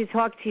 I need to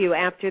talk to you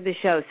after the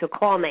show, so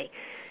call me.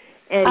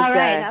 And, all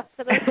right,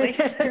 absolutely.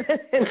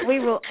 And we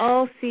will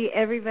all see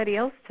everybody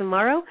else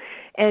tomorrow.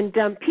 And,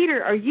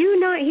 Peter, are you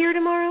not here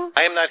tomorrow?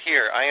 I am not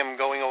here. I am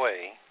going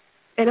away.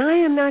 And I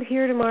am not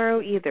here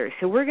tomorrow either,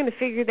 so we're going to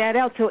figure that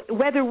out. So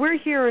whether we're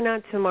here or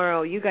not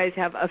tomorrow, you guys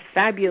have a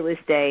fabulous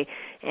day,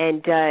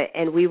 and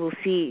we will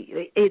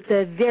see, at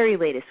the very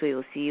latest, we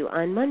will see you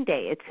on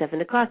Monday at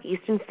 7 o'clock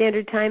Eastern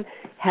Standard Time.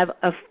 Have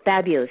a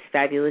fabulous,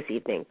 fabulous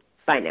evening.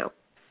 Bye now.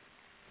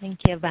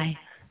 Thank you. Bye.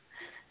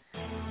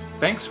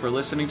 Thanks for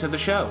listening to the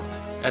show.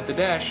 At The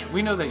Dash,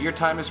 we know that your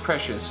time is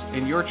precious,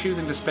 and your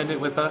choosing to spend it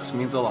with us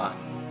means a lot.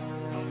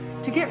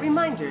 To get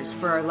reminders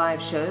for our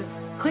live shows,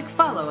 click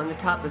follow on the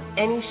top of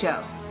any show.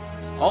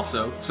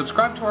 Also,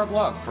 subscribe to our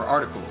blog for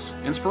articles,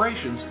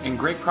 inspirations, and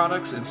great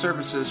products and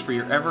services for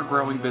your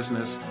ever-growing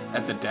business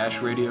at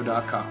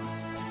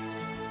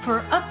the-radio.com. For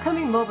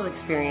upcoming mobile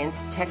experience,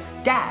 text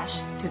DASH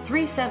to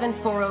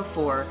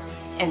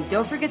 37404, and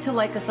don't forget to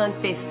like us on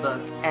Facebook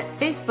at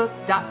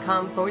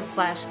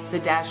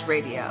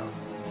facebook.com/the-radio.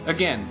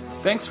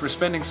 Again, thanks for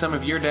spending some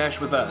of your Dash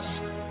with us.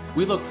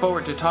 We look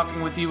forward to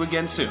talking with you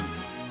again soon.